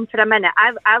really dumb for a minute.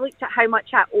 I looked at how much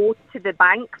I owe to the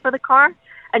bank for the car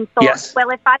and thought, well,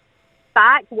 if I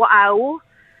back what I owe,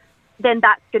 then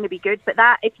that's going to be good. But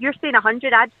that, if you're saying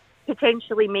 100, I'd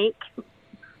potentially make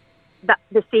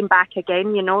the same back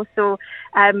again, you know. So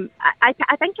I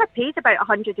think I paid about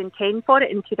 110 for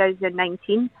it in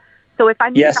 2019. So if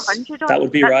I made 100 on that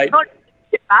would be that's right. Not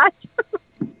too bad.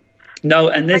 No,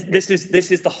 and this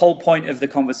is the whole point of the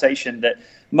conversation, that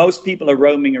most people are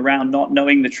roaming around not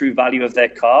knowing the true value of their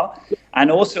car. And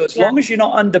also, as long as you're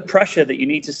not under pressure that you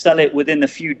need to sell it within a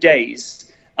few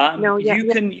days,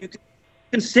 you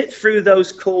can sit through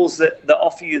those calls that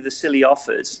offer you the silly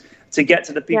offers to get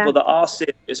to the people that are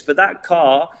serious. But that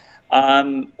car,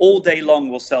 all day long,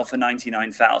 will sell for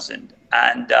 99,000,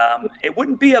 and it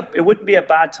wouldn't be a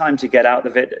bad time to get out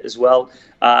of it as well.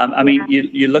 I mean,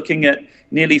 you're looking at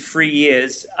nearly 3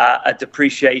 years, a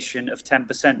depreciation of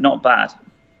 10%. Not bad.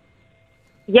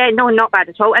 Yeah, no, not bad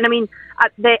at all. And I mean,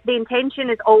 the intention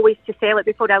is always to sell it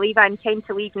before I leave. I intend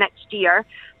to leave next year.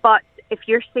 But if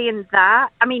you're saying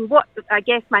that, I mean, I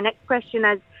guess my next question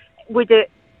is,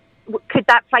 could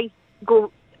that price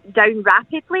go down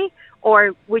rapidly,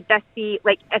 or would this be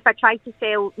like, if I tried to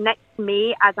sell next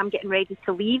May as I'm getting ready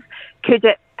to leave, could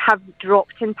it have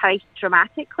dropped in price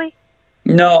dramatically?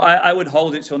 No, I would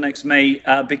hold it till next May,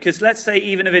 because let's say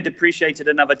even if it depreciated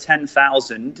another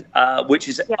 10,000, which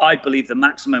is, I believe, the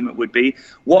maximum it would be.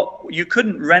 You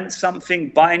couldn't rent something,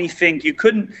 buy anything. You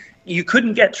couldn't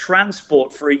get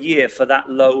transport for a year for that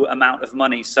low amount of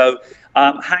money. So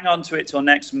hang on to it till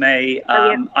next May.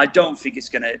 I don't think it's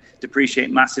going to depreciate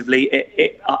massively.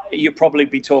 You'll probably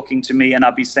be talking to me and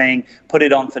I'll be saying, put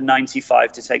it on for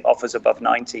 95 to take offers above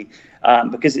 90,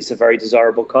 because it's a very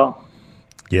desirable car.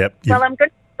 Yep. Well, I'm going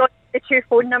to go to the 2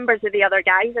 phone numbers of the other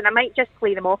guys, and I might just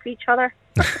play them off each other.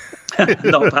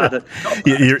 Not bad.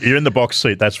 You're in the box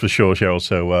seat, that's for sure, Cheryl.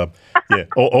 So,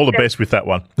 all the best with that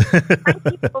one.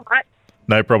 Thank you so much.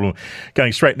 No problem.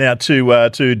 Going straight now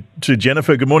to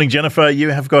Jennifer. Good morning, Jennifer. You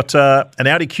have got an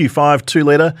Audi Q5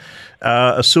 2-litre,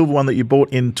 a silver one that you bought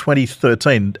in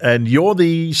 2013, and you're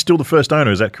still the first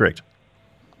owner. Is that correct?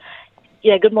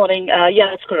 Yeah. Good morning. Yeah,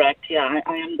 that's correct. Yeah,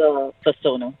 I am the first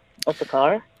owner of the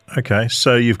car. Okay,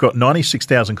 so you've got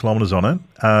 96,000 kilometres on it,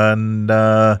 and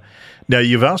now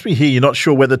you've asked me here, you're not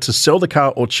sure whether to sell the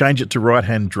car or change it to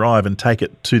right-hand drive and take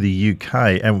it to the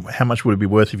UK, and how much would it be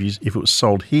worth if it was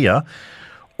sold here,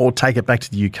 or take it back to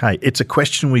the UK? It's a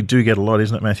question we do get a lot,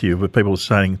 isn't it, Matthew, with people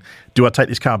saying, do I take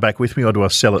this car back with me, or do I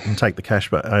sell it and take the cash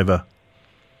back over?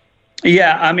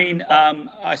 Yeah, I mean,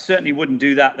 I certainly wouldn't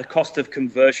do that. The cost of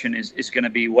conversion is going to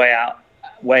be way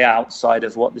outside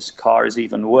of what this car is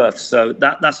even worth. So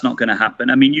that's not going to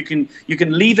happen. I mean, you can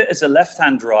leave it as a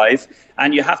left-hand drive,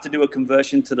 and you have to do a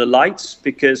conversion to the lights,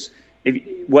 because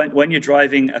when you're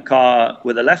driving a car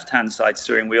with a left-hand side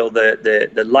steering wheel,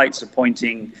 the lights are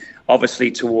pointing obviously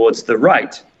towards the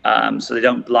right, so they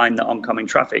don't blind the oncoming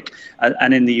traffic.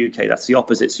 And in the UK, that's the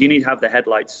opposite. So you need to have the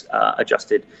headlights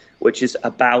adjusted, which is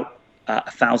about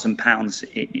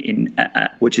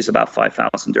 £1,000 which is about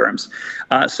 5,000 dirhams.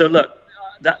 So look,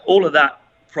 all of that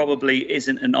probably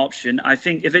isn't an option. I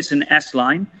think if it's an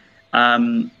S-Line,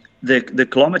 the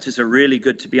kilometers are really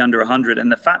good to be under 100,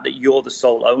 and the fact that you're the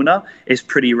sole owner is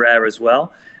pretty rare as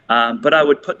well. But I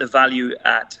would put the value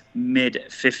at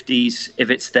mid-50s if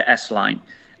it's the S-Line,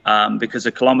 because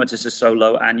the kilometers are so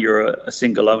low and you're a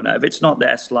single owner. If it's not the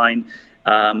S-Line,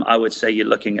 I would say you're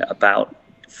looking at about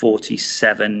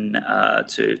 47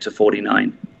 to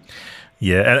 49.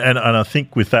 Yeah, and I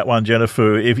think with that one,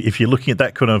 Jennifer, if you're looking at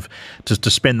that kind of to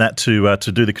spend that to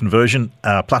do the conversion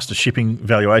plus the shipping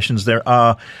valuations, there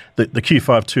are the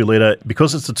Q5 2-litre,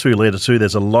 because it's a 2-litre too.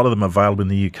 There's a lot of them available in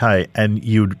the UK, and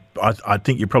I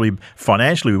think you probably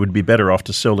financially would be better off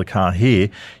to sell the car here.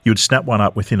 You would snap one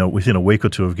up within a week or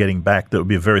two of getting back. That would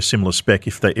be a very similar spec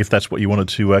if that's what you wanted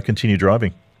to continue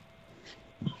driving.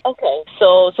 Okay,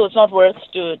 so it's not worth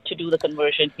to do the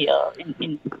conversion here.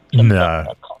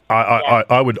 No,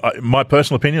 I would. My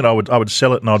personal opinion, I would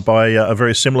sell it and I'd buy a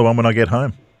very similar one when I get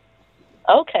home.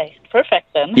 Okay,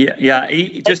 perfect then. Yeah.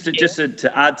 Just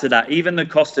to add to that, even the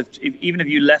cost of even if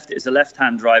you left it as a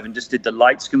left-hand drive and just did the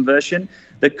lights conversion,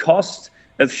 the cost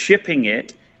of shipping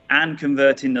it and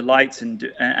converting the lights and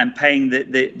paying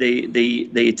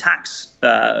the tax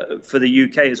for the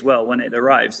UK as well when it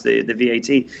arrives, the VAT.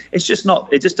 It's just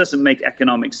not. It just doesn't make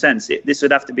economic sense. This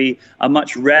would have to be a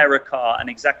much rarer car, and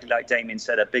exactly like Damien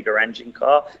said, a bigger engine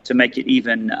car to make it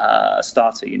even a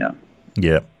starter.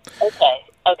 Yeah.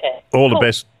 Okay. All the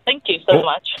best. Thank you so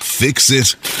much. Fix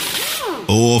it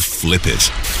or flip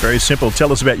it. Very simple.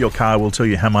 Tell us about your car. We'll tell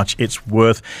you how much it's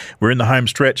worth. We're in the home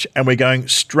stretch and we're going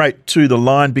straight to the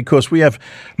line because we have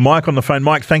Mike on the phone.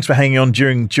 Mike, thanks for hanging on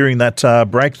during that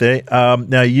break there.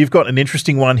 Now, you've got an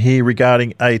interesting one here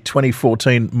regarding a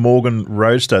 2014 Morgan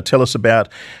Roadster. Tell us about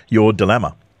your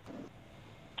dilemma.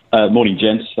 Morning,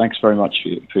 gents. Thanks very much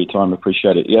for your time.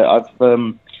 Appreciate it. Yeah, I've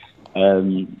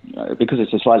because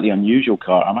it's a slightly unusual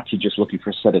car, I'm actually just looking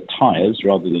for a set of tyres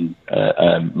rather than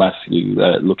Matthew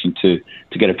looking to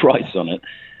get a price on it.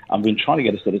 I've been trying to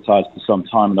get a set of tyres for some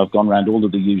time, and I've gone around all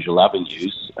of the usual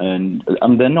avenues, and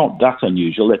they're not that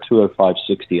unusual. They're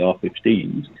 205/60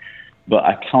 R15s, but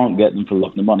I can't get them for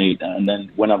love nor money. And then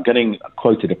when I'm getting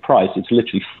quoted a price, it's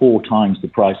literally 4 times the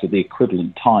price of the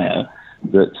equivalent tyre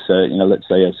that's, let's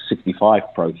say a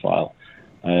 65 profile.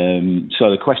 So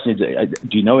the question is,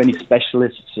 do you know any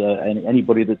specialists,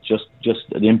 anybody that just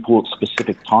imports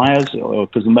specific tyres, or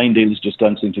because the main dealers just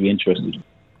don't seem to be interested?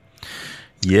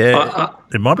 Yeah,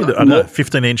 it might be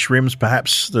 15-inch rims,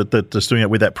 perhaps that's doing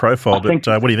it with that profile. But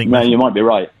what do you think? No, you might be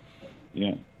right.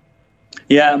 Yeah.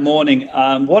 Yeah. Morning.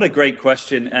 What a great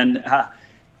question, and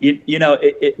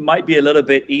it might be a little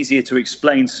bit easier to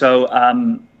explain. So.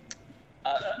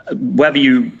 Whether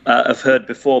you have heard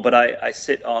before, but I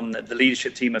sit on the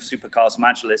leadership team of Supercars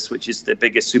Majlis, which is the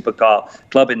biggest supercar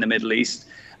club in the Middle East.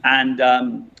 And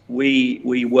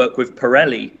we work with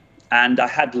Pirelli. And I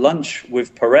had lunch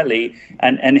with Pirelli.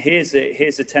 And here's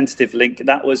a tentative link.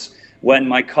 That was when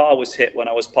my car was hit when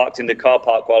I was parked in the car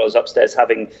park while I was upstairs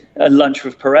having a lunch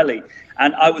with Pirelli.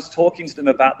 And I was talking to them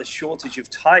about the shortage of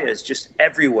tyres just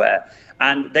everywhere.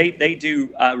 And they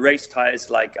do race tyres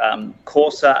like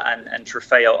Corsa and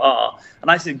Trofeo R.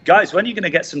 And I said, guys, when are you going to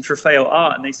get some Trofeo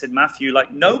R? And they said, Matthew,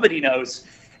 nobody knows.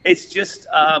 It's just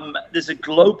there's a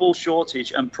global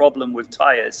shortage and problem with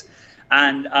tyres.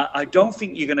 And I don't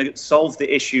think you're going to solve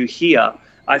the issue here.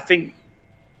 I think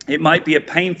it might be a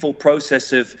painful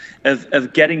process of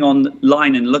getting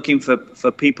online and looking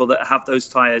for people that have those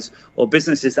tyres or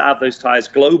businesses that have those tyres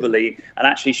globally and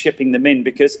actually shipping them in,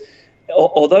 because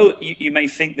although you may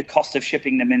think the cost of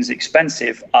shipping them in is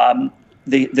expensive,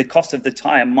 the cost of the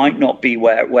tyre might not be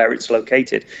where it's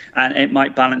located, and it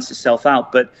might balance itself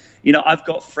out. But I've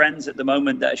got friends at the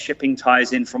moment that are shipping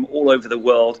tyres in from all over the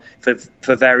world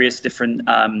for various different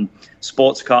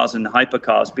sports cars and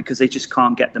hypercars because they just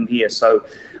can't get them here. So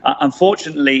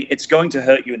unfortunately, it's going to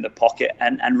hurt you in the pocket,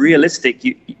 and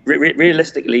realistically,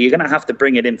 you're going to have to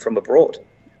bring it in from abroad.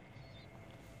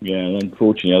 Yeah,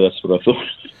 unfortunately, that's what I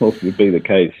thought would be the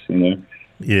case. Yeah,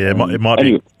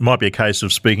 it might be a case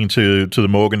of speaking to the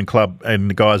Morgan Club and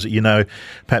the guys that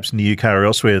perhaps in the UK or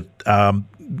elsewhere,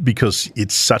 because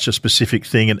it's such a specific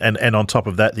thing, and on top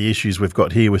of that, the issues we've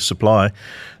got here with supply,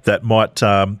 that might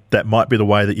be the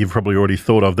way that you've probably already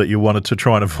thought of that you wanted to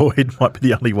try and avoid. Might be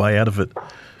the only way out of it.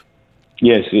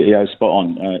 Yes, yeah, spot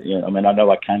on. I mean, I know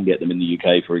I can get them in the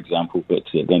UK, for example, but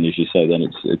then, as you say, then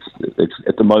it's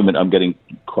at the moment I'm getting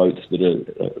quotes that are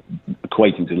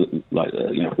equating to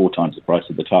 4 times the price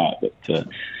of the tyre. But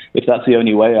if that's the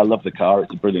only way, I love the car.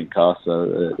 It's a brilliant car,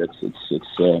 so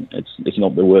it's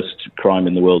not the worst crime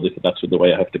in the world if that's the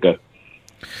way I have to go.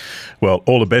 Well,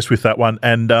 all the best with that one.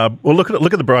 And look at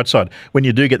the bright side. When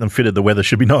you do get them fitted, the weather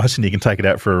should be nice and you can take it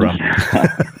out for a run.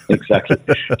 Exactly.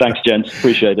 Thanks, gents.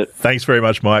 Appreciate it. Thanks very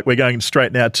much, Mike. We're going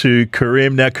straight now to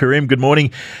Karim. Now, Karim, good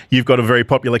morning. You've got a very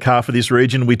popular car for this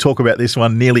region. We talk about this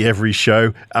one nearly every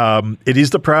show. It is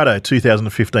the Prado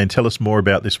 2015. Tell us more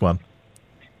about this one.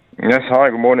 Yes, hi,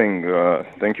 good morning.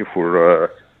 Thank you for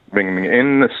bringing me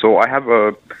in. So I have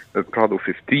a Prado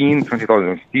 2015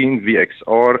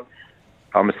 VXR.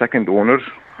 I'm a second owner.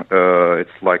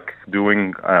 It's like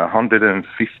doing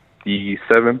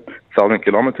 157,000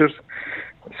 kilometers.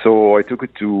 So I took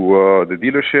it to the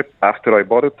dealership after I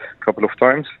bought it a couple of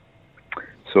times.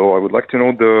 So I would like to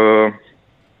know the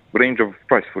range of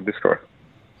price for this car.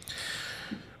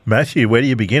 Matthew, where do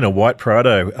you begin? A white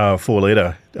Prado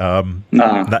 4-litre.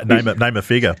 Name a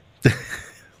figure.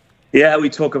 Yeah, we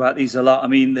talk about these a lot. I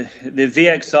mean, the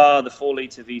VXR, the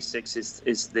 4-litre V6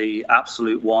 is the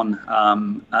absolute one.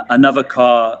 Another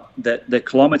car that the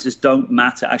kilometers don't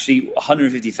matter. Actually,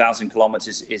 150,000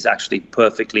 kilometers is actually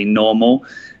perfectly normal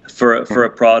for a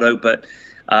Prado. But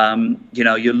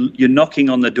you're knocking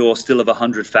on the door still of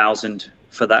 100,000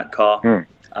 for that car.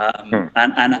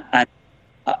 And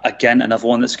again, another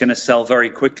one that's going to sell very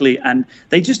quickly, and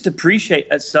they just depreciate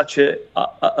at such a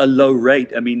low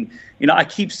rate. I mean, I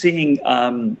keep seeing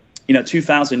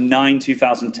 2009,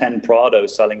 2010 Prado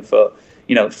selling for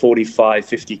 45,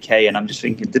 50K, and I'm just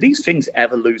thinking, do these things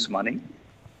ever lose money?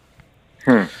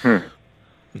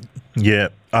 Yeah,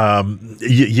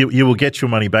 you will get your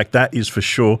money back. That is for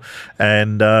sure,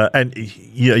 and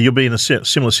you'll be in a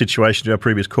similar situation to our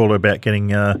previous caller about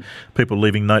getting people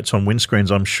leaving notes on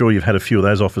windscreens. I'm sure you've had a few of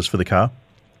those offers for the car.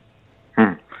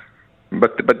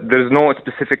 But there's no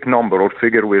specific number or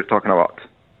figure we're talking about.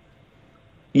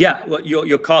 Yeah, well,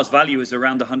 your car's value is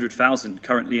around 100,000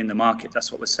 currently in the market.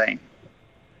 That's what we're saying.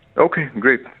 Okay,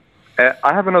 great.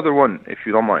 I have another one, if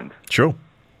you don't mind. Sure.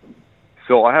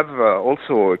 So I have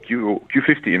also a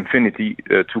Q50 Infinity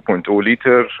 2.0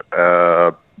 liter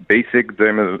basic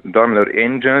Daimler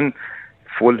engine,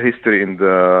 full history in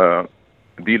the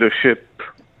dealership.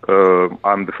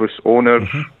 I'm the first owner,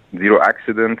 0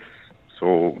 accidents.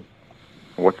 So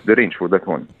what's the range for that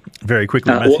one? Very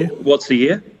quickly, Matthew. What's the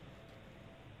year?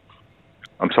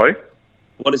 I'm sorry?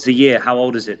 What is the year? How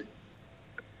old is it?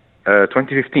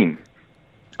 2015.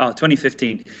 Oh,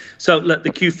 2015. So look, the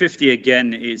Q50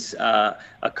 again is a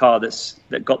car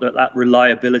that got that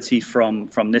reliability from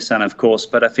Nissan, of course.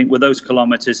 But I think with those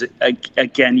kilometers,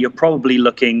 again, you're probably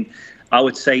looking, I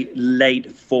would say, late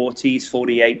 40s,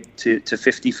 48 to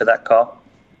 50 for that car.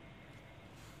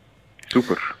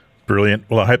 Super. Brilliant.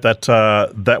 Well, I hope that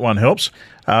that one helps.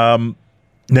 Now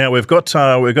we've got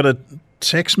a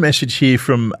text message here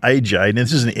from AJ, and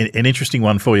this is an interesting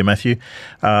one for you, Matthew.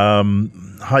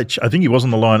 Hi, I think he was on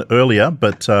the line earlier,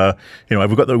 but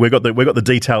we've got the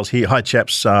details here. Hi,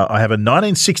 chaps. I have a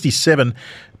 1967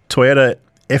 Toyota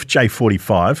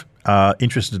FJ45.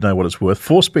 Interested to know what it's worth.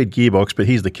 4-speed gearbox, but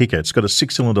here's the kicker: it's got a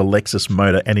 6-cylinder Lexus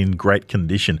motor and in great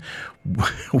condition.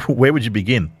 Where would you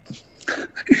begin?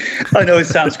 I know it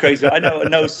sounds crazy. I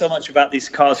know so much about these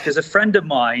cars because a friend of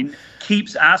mine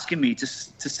keeps asking me to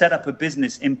set up a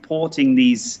business importing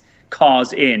these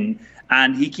cars in,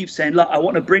 and he keeps saying, look, I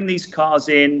want to bring these cars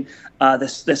in. They're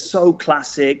so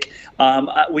classic.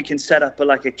 We can set up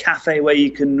a cafe where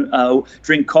you can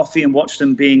drink coffee and watch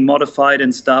them being modified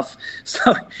and stuff.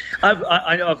 So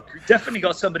I've definitely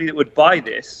got somebody that would buy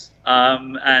this.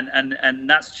 And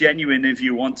that's genuine if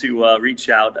you want to reach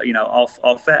out,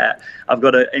 off air. I've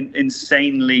got an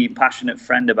insanely passionate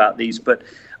friend about these, but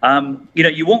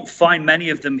you won't find many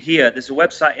of them here. There's a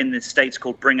website in the States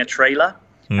called Bring a Trailer,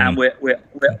 and we're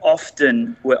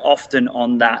often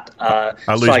on that.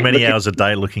 I lose many hours a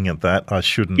day looking at that. I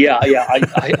shouldn't. Yeah,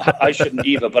 I shouldn't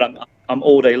either. But I'm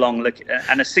all day long looking.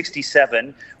 And a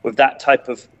 67 with that type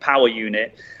of power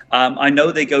unit. I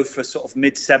know they go for sort of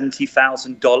mid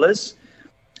 $70,000.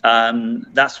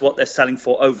 That's what they're selling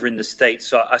for over in the States.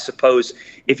 So I suppose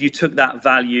if you took that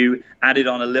value, added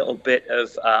on a little bit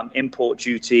of import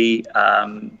duty,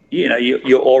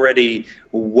 you're already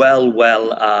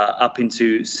well up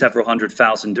into several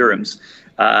 100,000 dirhams.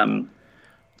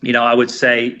 I would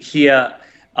say here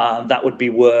that would be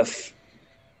worth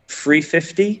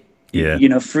 350. Yeah.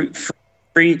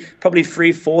 Probably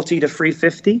 340 to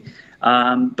 350.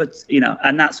 But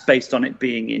and that's based on it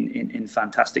being in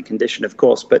fantastic condition, of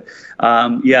course. But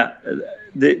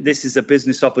this is a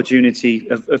business opportunity.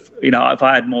 If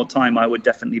I had more time, I would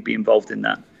definitely be involved in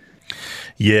that.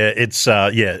 Yeah, it's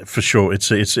for sure.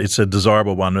 It's a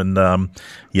desirable one, and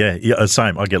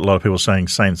same. I get a lot of people saying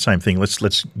same thing.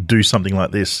 Let's do something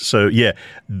like this. So yeah,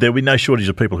 there'll be no shortage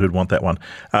of people who'd want that one.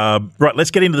 Right,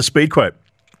 let's get into the speed quote.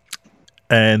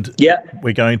 And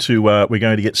we're going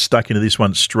to get stuck into this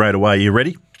one straight away. You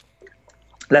ready?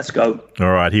 Let's go.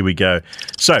 All right, here we go.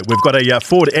 So we've got a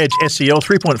Ford Edge SEL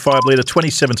 3.5 litre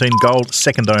 2017 Gold,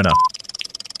 second owner.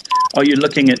 Oh, you're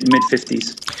looking at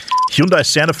mid-50s. Hyundai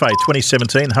Santa Fe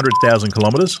 2017, 100,000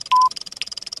 kilometres.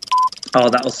 Oh,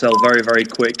 that'll sell very, very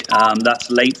quick. That's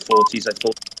late 40s, I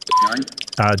thought.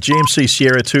 GMC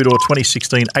Sierra 2-door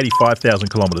 2016, 85,000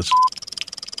 kilometres.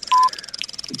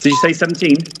 Did you say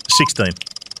 17? 16.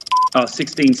 Oh,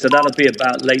 16. So that'll be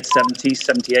about late 70s,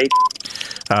 78.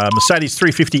 Mercedes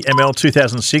 350 ML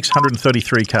 2006,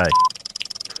 133K.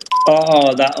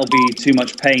 Oh, that'll be too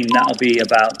much pain. That'll be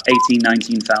about 18,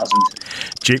 19,000.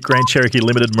 Jeep Grand Cherokee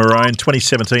Limited Maroon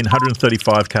 2017,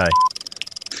 135K.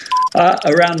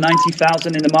 Around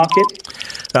 90,000 in the market.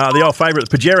 The old favourite,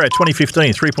 Pajero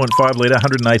 2015, 3.5 litre,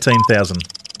 118,000.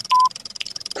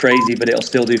 Crazy, but it'll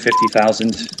still do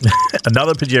 50,000.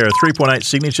 Another Pajero 3.8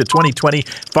 Signature 2020,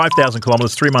 5,000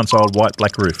 kilometres, 3 months old, white,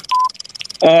 black roof.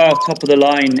 Oh, top of the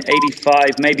line,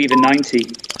 85, maybe even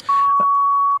 90.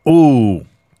 Ooh,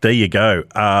 There you go.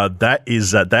 That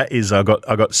is. I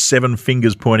got 7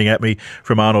 fingers pointing at me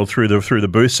from Arnold through the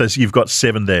booth. So you've got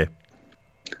 7 there.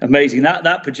 Amazing. That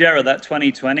Pajero, that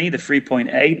 2020, the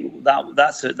 3.8,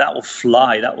 that will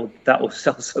fly. That will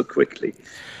sell so quickly.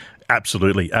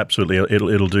 Absolutely.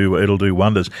 It'll do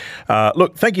wonders.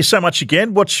 Look, thank you so much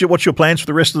again. What's your plans for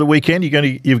the rest of the weekend?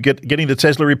 You're getting the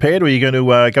Tesla repaired, or are you going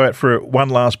to go out for one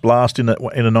last blast in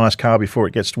a nice car before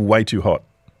it gets way too hot?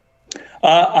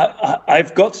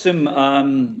 I've got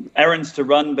some errands to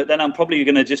run, but then I'm probably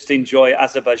going to just enjoy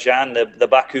Azerbaijan, the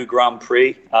Baku Grand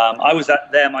Prix. I was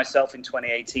there myself in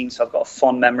 2018, so I've got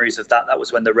fond memories of that. That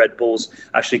was when the Red Bulls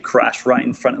actually crashed right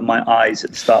in front of my eyes at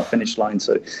the start-finish line.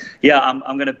 So, yeah,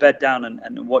 I'm going to bed down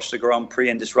and watch the Grand Prix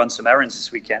and just run some errands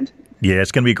this weekend. Yeah,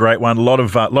 it's going to be a great one. A lot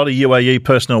of UAE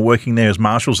personnel working there as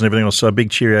marshals and everything else. So a big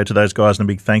cheerio to those guys and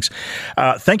a big thanks.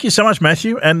 Thank you so much,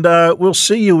 Matthew, and we'll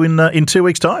see you in 2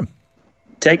 weeks' time.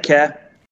 Take care.